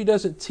 Even if he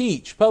doesn't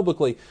teach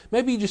publicly,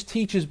 maybe he just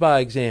teaches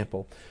by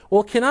example.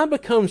 Well, can I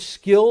become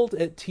skilled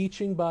at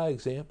teaching by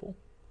example?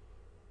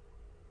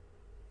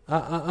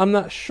 I'm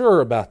not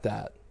sure about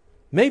that.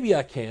 Maybe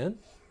I can.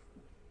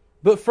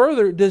 But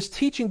further, does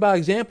teaching by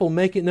example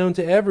make it known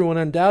to everyone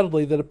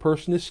undoubtedly that a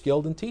person is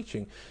skilled in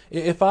teaching?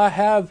 If I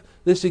have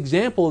this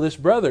example of this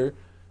brother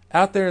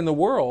out there in the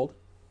world,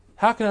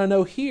 how can I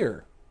know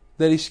here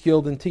that he's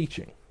skilled in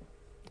teaching?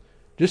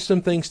 Just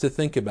some things to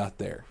think about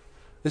there.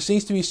 This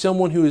needs to be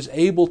someone who is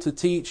able to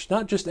teach,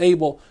 not just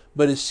able,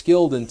 but is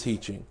skilled in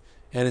teaching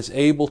and is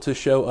able to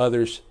show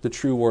others the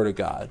true Word of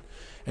God.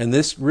 And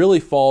this really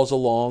falls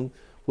along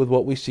with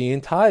what we see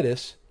in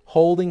Titus,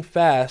 holding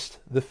fast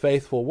the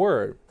faithful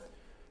word.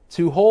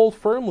 To hold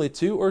firmly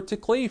to or to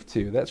cleave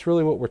to. That's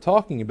really what we're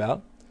talking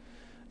about.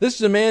 This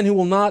is a man who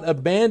will not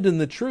abandon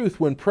the truth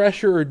when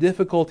pressure or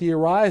difficulty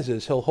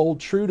arises. He'll hold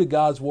true to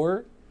God's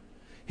word.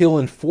 He'll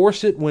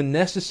enforce it when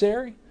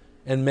necessary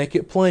and make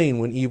it plain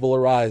when evil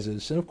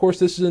arises. And of course,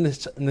 this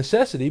is a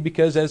necessity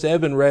because, as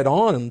Evan read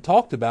on and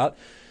talked about,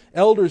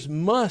 elders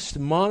must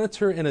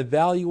monitor and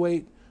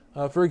evaluate,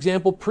 for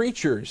example,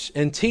 preachers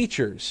and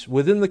teachers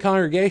within the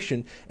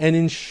congregation and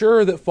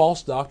ensure that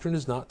false doctrine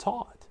is not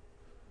taught.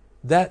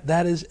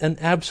 That is an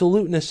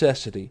absolute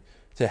necessity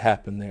to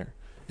happen there.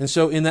 And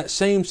so in that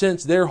same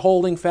sense, they're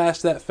holding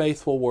fast that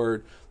faithful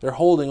word. They're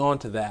holding on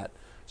to that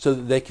so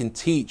that they can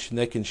teach and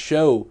they can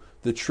show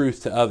the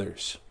truth to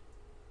others.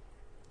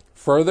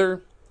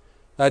 Further,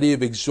 the idea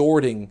of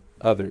exhorting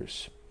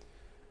others.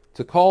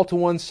 To call to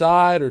one's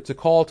side or to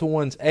call to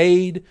one's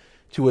aid,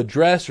 to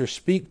address or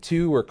speak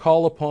to or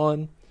call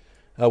upon,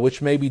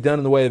 which may be done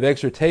in the way of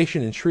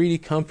exhortation, entreaty,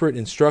 comfort,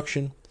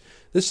 instruction.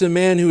 This is a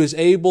man who is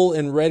able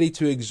and ready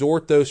to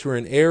exhort those who are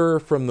in error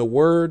from the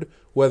word,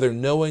 whether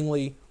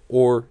knowingly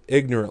or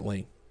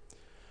ignorantly.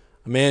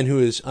 A man who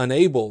is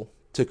unable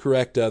to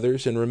correct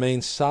others and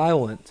remains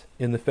silent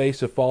in the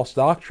face of false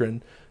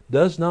doctrine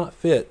does not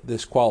fit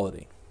this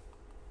quality.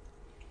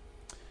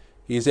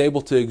 He is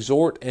able to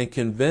exhort and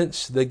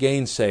convince the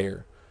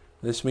gainsayer.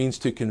 This means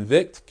to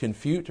convict,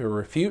 confute, or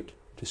refute,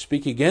 to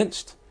speak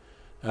against.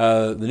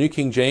 The New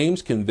King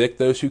James, convict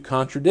those who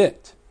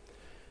contradict.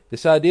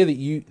 This idea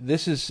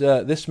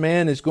that this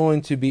man is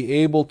going to be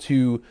able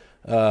to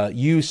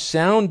use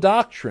sound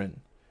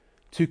doctrine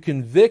to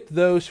convict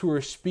those who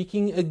are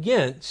speaking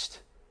against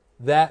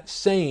that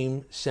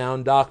same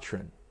sound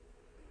doctrine.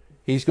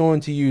 He's going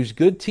to use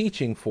good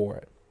teaching for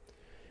it.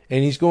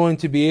 And he's going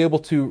to be able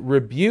to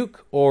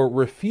rebuke or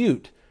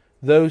refute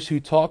those who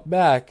talk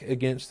back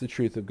against the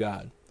truth of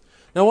God.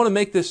 Now I want to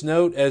make this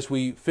note as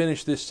we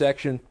finish this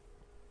section.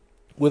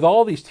 With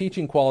all these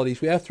teaching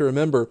qualities, we have to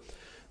remember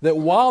that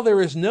while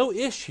there is no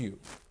issue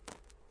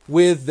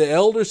with the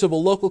elders of a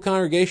local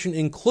congregation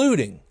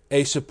including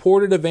a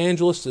supported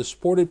evangelist, a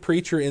supported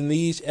preacher in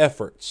these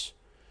efforts,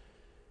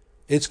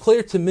 it's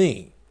clear to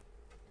me,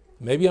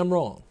 maybe I'm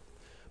wrong,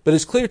 but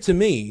it's clear to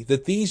me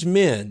that these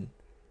men,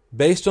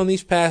 based on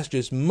these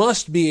passages,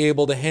 must be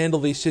able to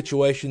handle these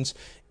situations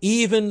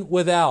even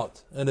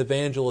without an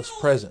evangelist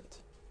present.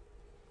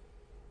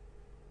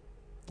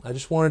 I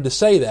just wanted to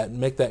say that and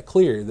make that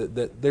clear,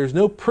 that there's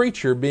no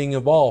preacher being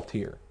involved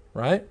here,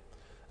 right?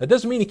 That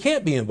doesn't mean he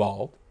can't be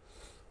involved,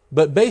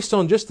 but based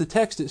on just the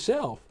text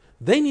itself,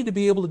 they need to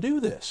be able to do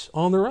this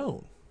on their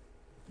own.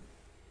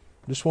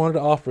 Just wanted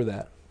to offer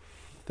that.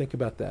 Think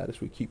about that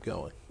as we keep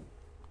going.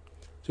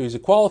 So he's a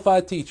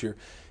qualified teacher.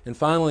 And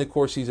finally, of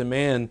course, he's a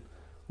man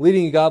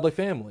leading a godly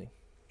family.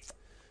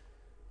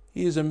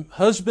 He is a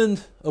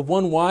husband of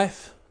one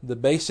wife. The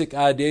basic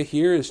idea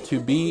here is to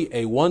be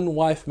a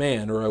one-wife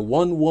man or a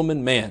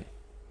one-woman man.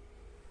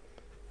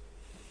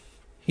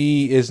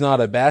 He is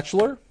not a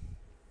bachelor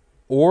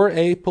or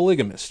a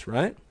polygamist,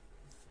 right?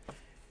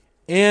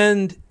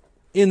 And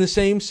in the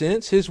same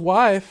sense, his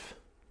wife,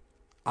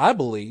 I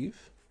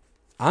believe,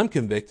 I'm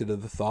convicted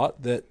of the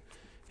thought that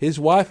his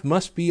wife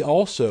must be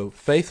also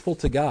faithful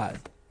to God.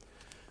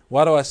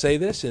 Why do I say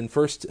this? In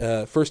 1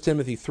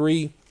 Timothy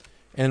 3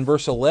 and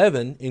verse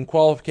 11, in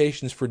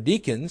qualifications for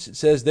deacons, it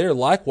says there,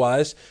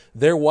 likewise,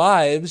 their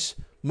wives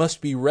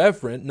must be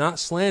reverent, not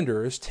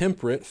slanderers,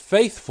 temperate,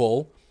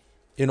 faithful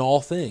in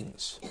all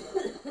things.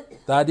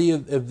 The idea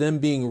of them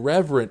being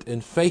reverent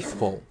and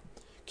faithful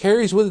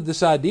carries with it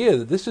this idea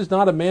that this is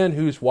not a man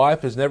whose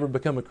wife has never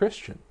become a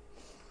Christian.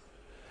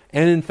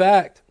 And in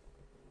fact,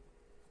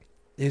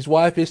 his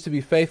wife is to be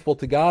faithful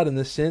to God in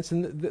this sense.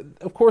 And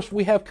of course,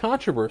 we have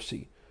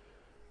controversy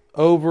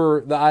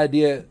over the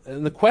idea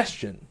and the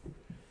question,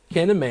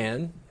 can a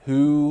man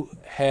who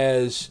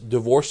has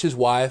divorced his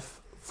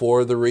wife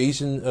for the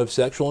reason of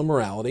sexual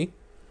immorality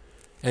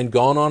and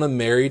gone on and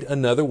married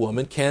another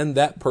woman, can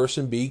that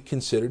person be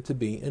considered to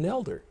be an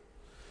elder?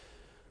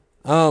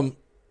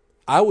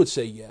 I would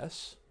say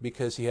yes,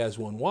 because he has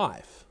one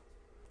wife.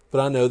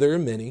 But I know there are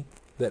many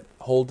that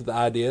hold to the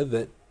idea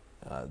that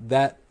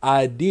that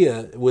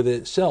idea with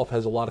itself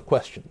has a lot of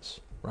questions,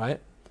 right?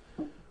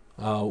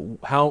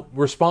 How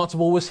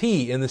responsible was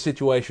he in the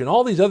situation?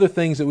 All these other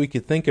things that we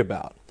could think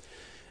about.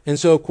 And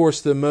so, of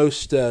course, the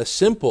most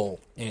simple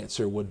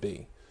answer would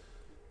be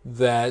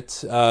that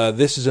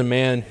this is a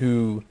man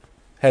who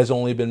has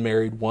only been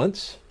married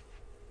once,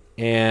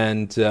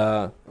 and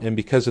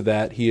because of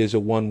that, he is a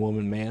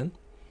one-woman man.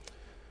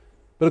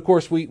 But of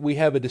course, we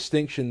have a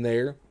distinction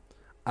there.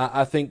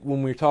 I think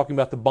when we're talking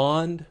about the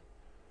bond,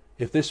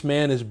 if this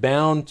man is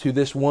bound to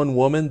this one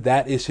woman,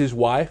 that is his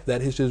wife,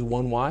 that is his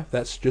one wife.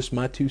 That's just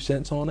my 2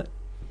 cents on it.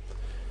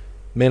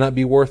 May not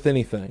be worth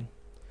anything.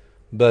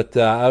 But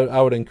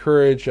I would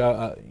encourage,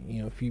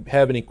 if you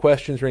have any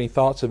questions or any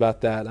thoughts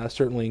about that, I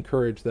certainly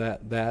encourage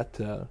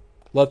that.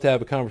 Love to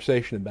have a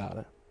conversation about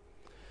it.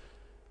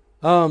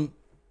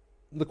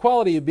 The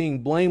quality of being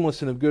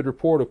blameless and of good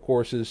report, of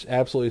course, is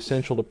absolutely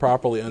essential to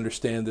properly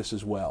understand this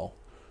as well.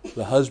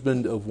 The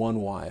husband of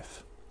one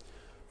wife.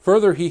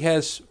 Further, he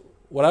has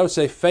what I would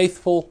say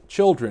faithful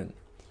children.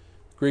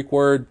 Greek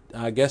word,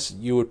 I guess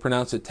you would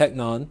pronounce it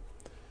teknon.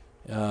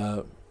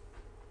 I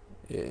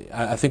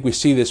think we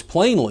see this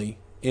plainly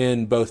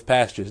in both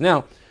passages.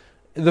 Now,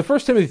 the 1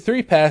 Timothy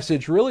 3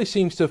 passage really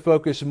seems to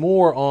focus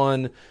more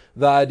on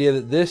the idea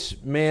that this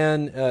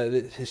man,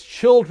 his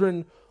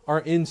children, are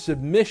in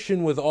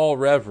submission with all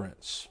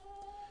reverence.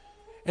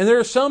 And there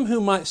are some who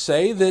might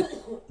say that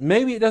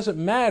maybe it doesn't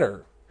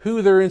matter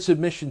who they're in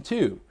submission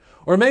to,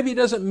 or maybe it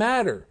doesn't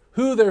matter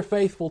who they're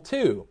faithful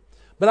to.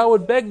 But I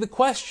would beg the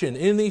question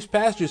in these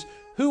passages,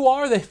 who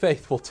are they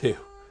faithful to?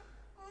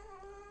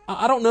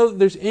 I don't know that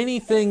there's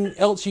anything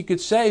else you could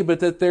say but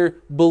that they're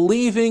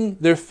believing,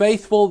 they're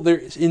faithful,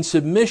 they're in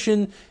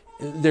submission,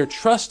 they're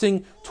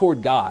trusting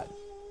toward God.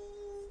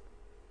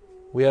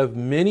 We have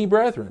many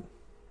brethren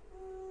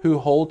who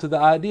hold to the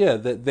idea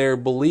that they're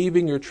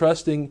believing or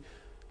trusting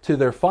to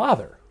their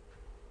father.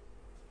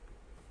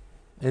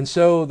 And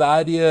so the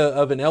idea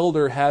of an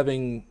elder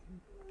having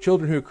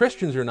children who are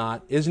Christians or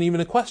not isn't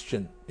even a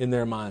question in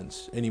their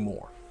minds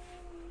anymore.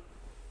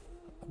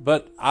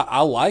 But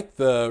I like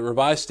the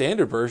Revised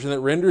Standard Version that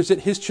renders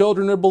it his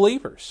children are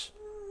believers.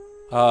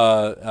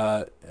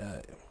 And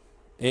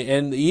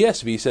the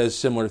ESV says a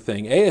similar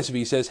thing.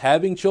 ASV says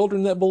having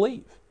children that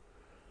believe.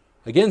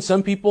 Again,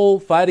 some people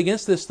fight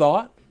against this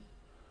thought.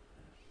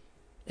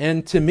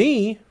 And to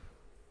me,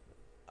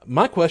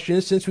 my question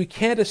is, since we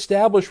can't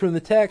establish from the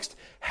text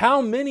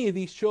how many of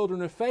these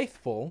children are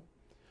faithful,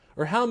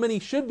 or how many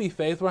should be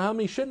faithful, or how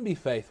many shouldn't be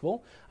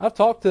faithful, I've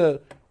talked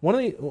to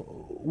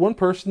one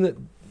person that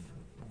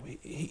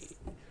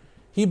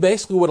he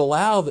basically would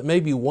allow that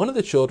maybe one of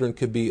the children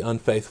could be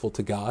unfaithful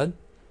to God,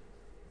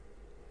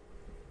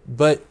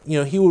 but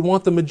he would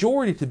want the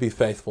majority to be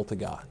faithful to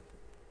God.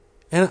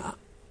 And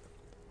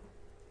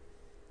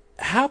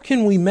how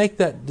can we make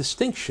that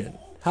distinction?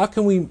 How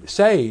can we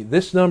say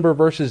this number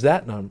versus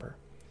that number?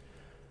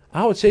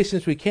 I would say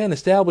since we can't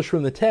establish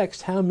from the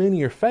text how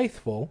many are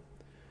faithful,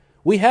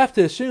 we have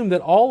to assume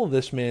that all of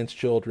this man's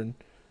children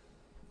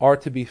are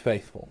to be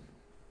faithful.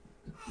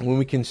 When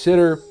we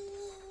consider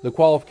the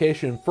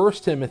qualification in 1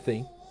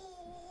 Timothy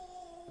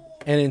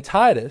and in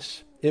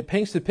Titus, it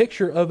paints the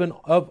picture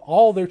of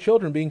all their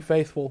children being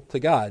faithful to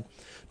God.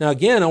 Now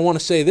again, I want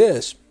to say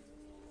this.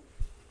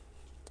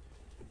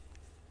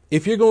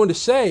 If you're going to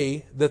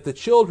say that the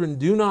children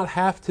do not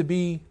have to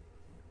be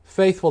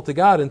faithful to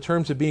God in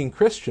terms of being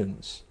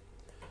Christians,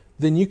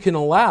 then you can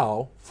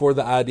allow for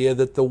the idea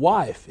that the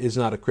wife is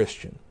not a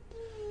Christian.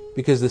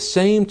 Because the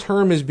same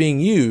term is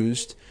being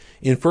used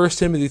in 1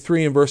 Timothy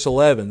 3 and verse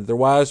 11. Their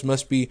wives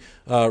must be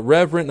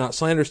reverent, not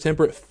slanderous,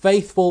 temperate,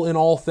 faithful in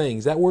all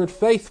things. That word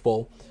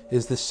faithful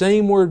is the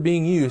same word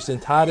being used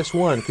in Titus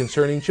 1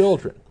 concerning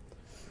children.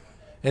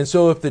 And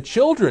so if the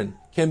children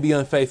can be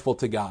unfaithful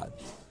to God,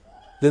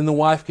 then the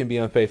wife can be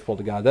unfaithful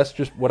to God. That's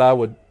just what I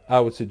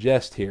would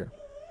suggest here.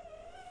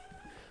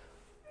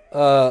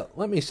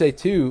 Let me say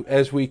too,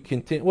 as we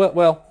continue,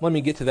 well, let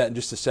me get to that in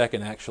just a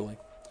second actually.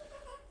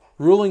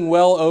 Ruling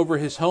well over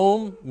his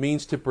home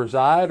means to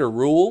preside or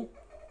rule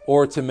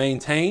or to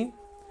maintain.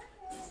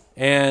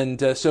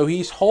 And so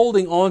he's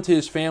holding on to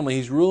his family.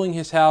 He's ruling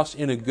his house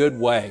in a good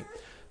way.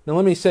 Now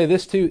let me say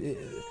this too.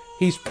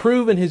 He's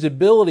proven his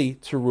ability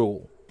to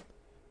rule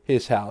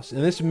his house.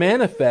 And this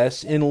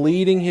manifests in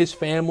leading his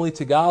family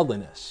to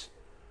godliness.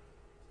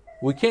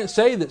 We can't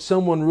say that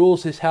someone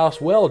rules his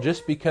house well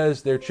just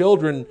because their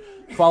children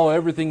follow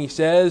everything he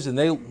says and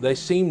they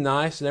seem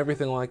nice and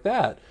everything like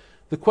that.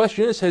 The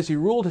question is, has he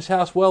ruled his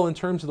house well in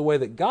terms of the way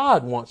that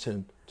God wants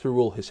him to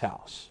rule his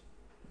house?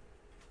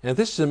 And if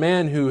this is a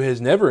man who has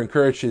never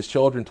encouraged his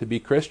children to be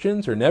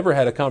Christians or never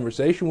had a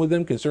conversation with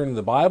them concerning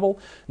the Bible,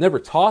 never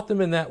taught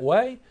them in that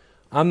way,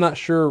 I'm not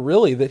sure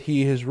really that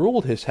he has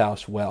ruled his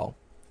house well.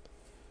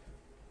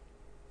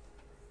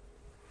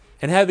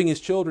 And having his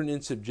children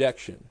in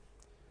subjection.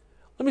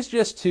 Let me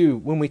suggest too,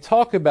 when we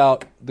talk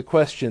about the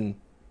question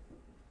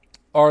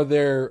are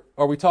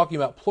we talking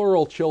about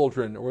plural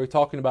children, or are we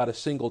talking about a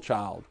single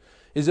child?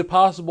 Is it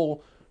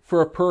possible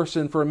for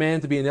a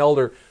man to be an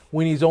elder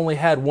when he's only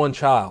had one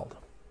child?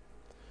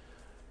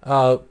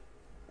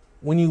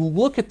 When you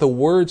look at the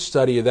word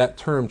study of that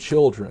term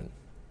children,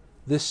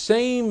 the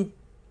same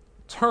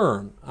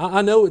term,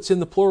 I know it's in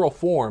the plural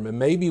form, and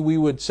maybe we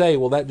would say,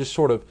 well, that just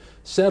sort of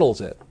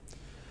settles it.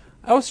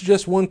 I would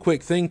suggest one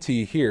quick thing to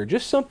you here,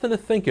 just something to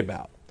think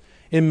about.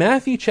 In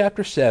Matthew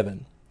chapter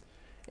 7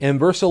 and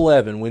verse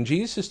 11, when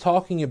Jesus is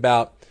talking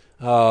about,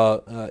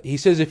 he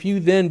says, if you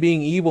then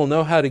being evil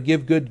know how to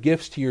give good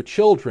gifts to your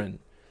children,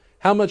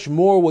 how much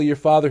more will your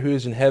Father who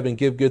is in heaven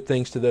give good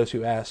things to those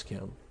who ask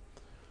Him?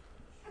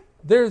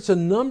 There's a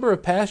number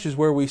of passages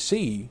where we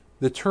see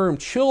the term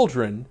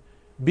children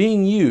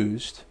being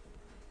used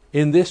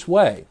in this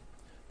way.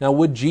 Now,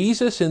 would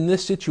Jesus in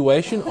this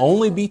situation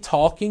only be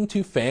talking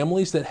to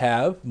families that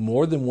have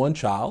more than one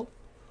child?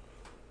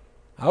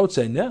 I would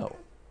say no.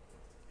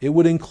 It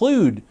would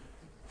include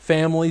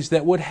families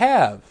that would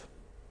have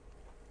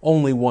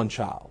only one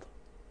child.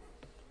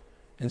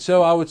 And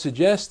so I would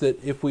suggest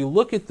that if we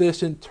look at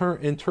this in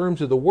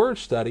terms of the word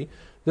study,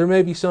 there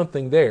may be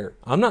something there.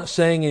 I'm not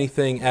saying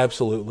anything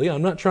absolutely.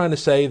 I'm not trying to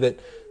say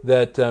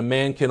that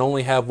man can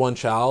only have one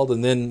child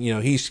and then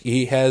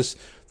he has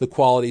the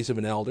qualities of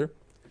an elder.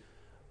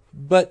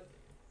 But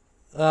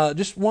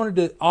just wanted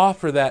to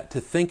offer that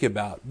to think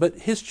about. But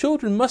his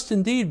children must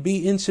indeed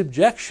be in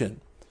subjection,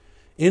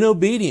 in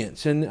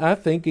obedience, and I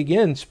think,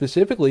 again,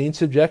 specifically in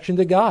subjection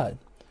to God.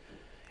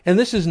 And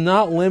this is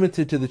not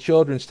limited to the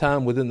children's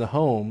time within the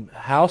home.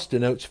 House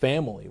denotes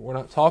family. We're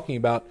not talking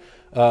about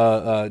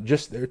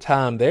just their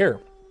time there.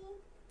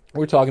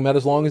 We're talking about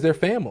as long as they're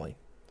family.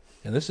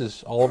 And this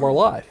is all of our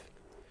life.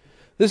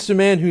 This is a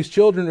man whose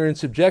children are in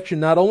subjection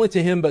not only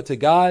to him but to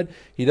God.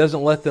 He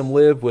doesn't let them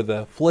live with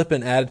a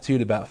flippant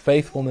attitude about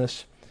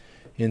faithfulness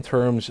in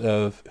terms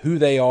of who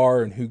they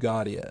are and who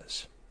God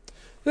is.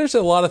 There's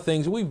a lot of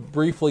things. We've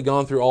briefly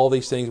gone through all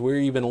these things. We're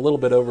even a little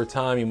bit over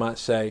time, you might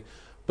say.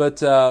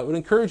 But I would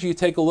encourage you to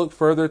take a look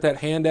further at that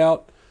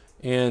handout.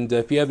 And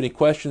if you have any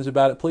questions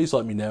about it, please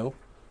let me know.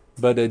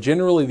 But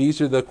generally, these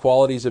are the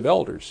qualities of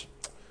elders.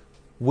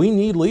 We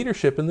need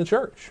leadership in the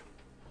church.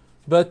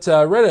 But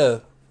I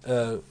read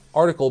an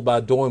article by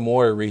Doy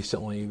Moyer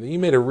recently. He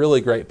made a really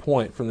great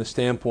point from the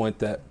standpoint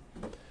that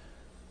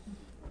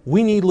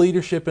we need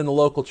leadership in the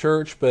local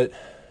church, but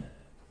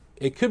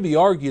it could be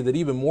argued that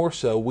even more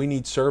so, we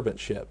need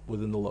servantship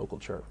within the local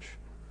church.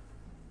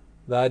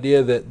 The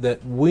idea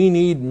that we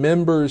need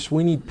members,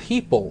 we need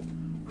people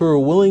who are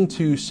willing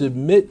to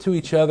submit to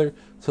each other,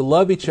 to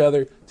love each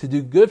other, to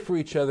do good for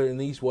each other in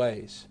these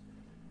ways.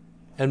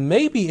 And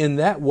maybe in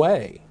that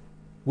way,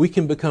 we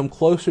can become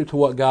closer to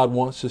what God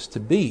wants us to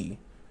be.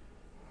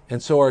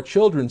 And so our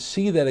children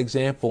see that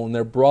example and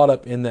they're brought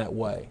up in that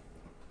way.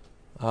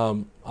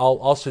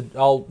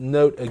 I'll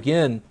note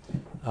again,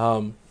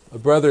 a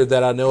brother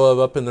that I know of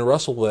up in the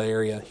Russellville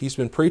area. He's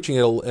been preaching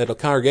at a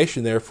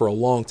congregation there for a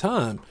long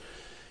time.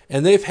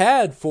 And they've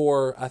had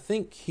for, I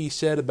think he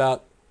said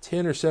about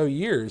 10 or so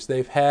years,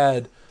 they've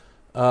had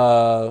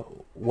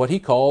what he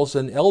calls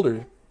an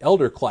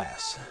elder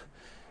class.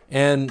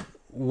 And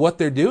what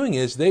they're doing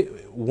is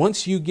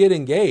once you get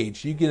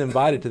engaged, you get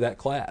invited to that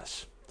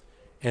class.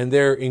 And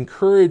they're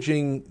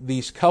encouraging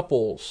these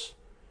couples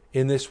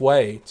in this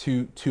way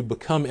to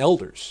become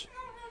elders.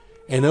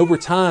 And over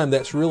time,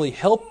 that's really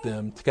helped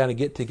them to kind of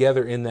get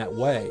together in that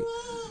way,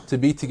 to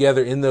be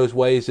together in those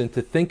ways and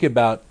to think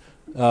about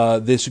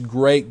this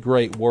great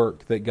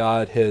work that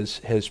God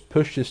has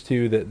pushed us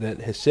to,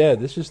 that has said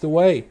this is the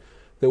way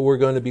that we're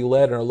going to be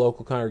led in our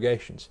local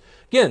congregations.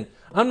 Again,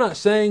 I'm not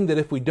saying that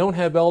if we don't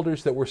have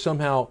elders that we're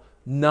somehow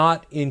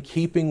not in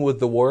keeping with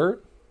the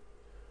Word,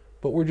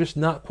 but we're just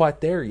not quite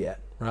there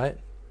yet, right?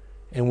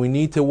 And we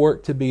need to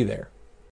work to be there.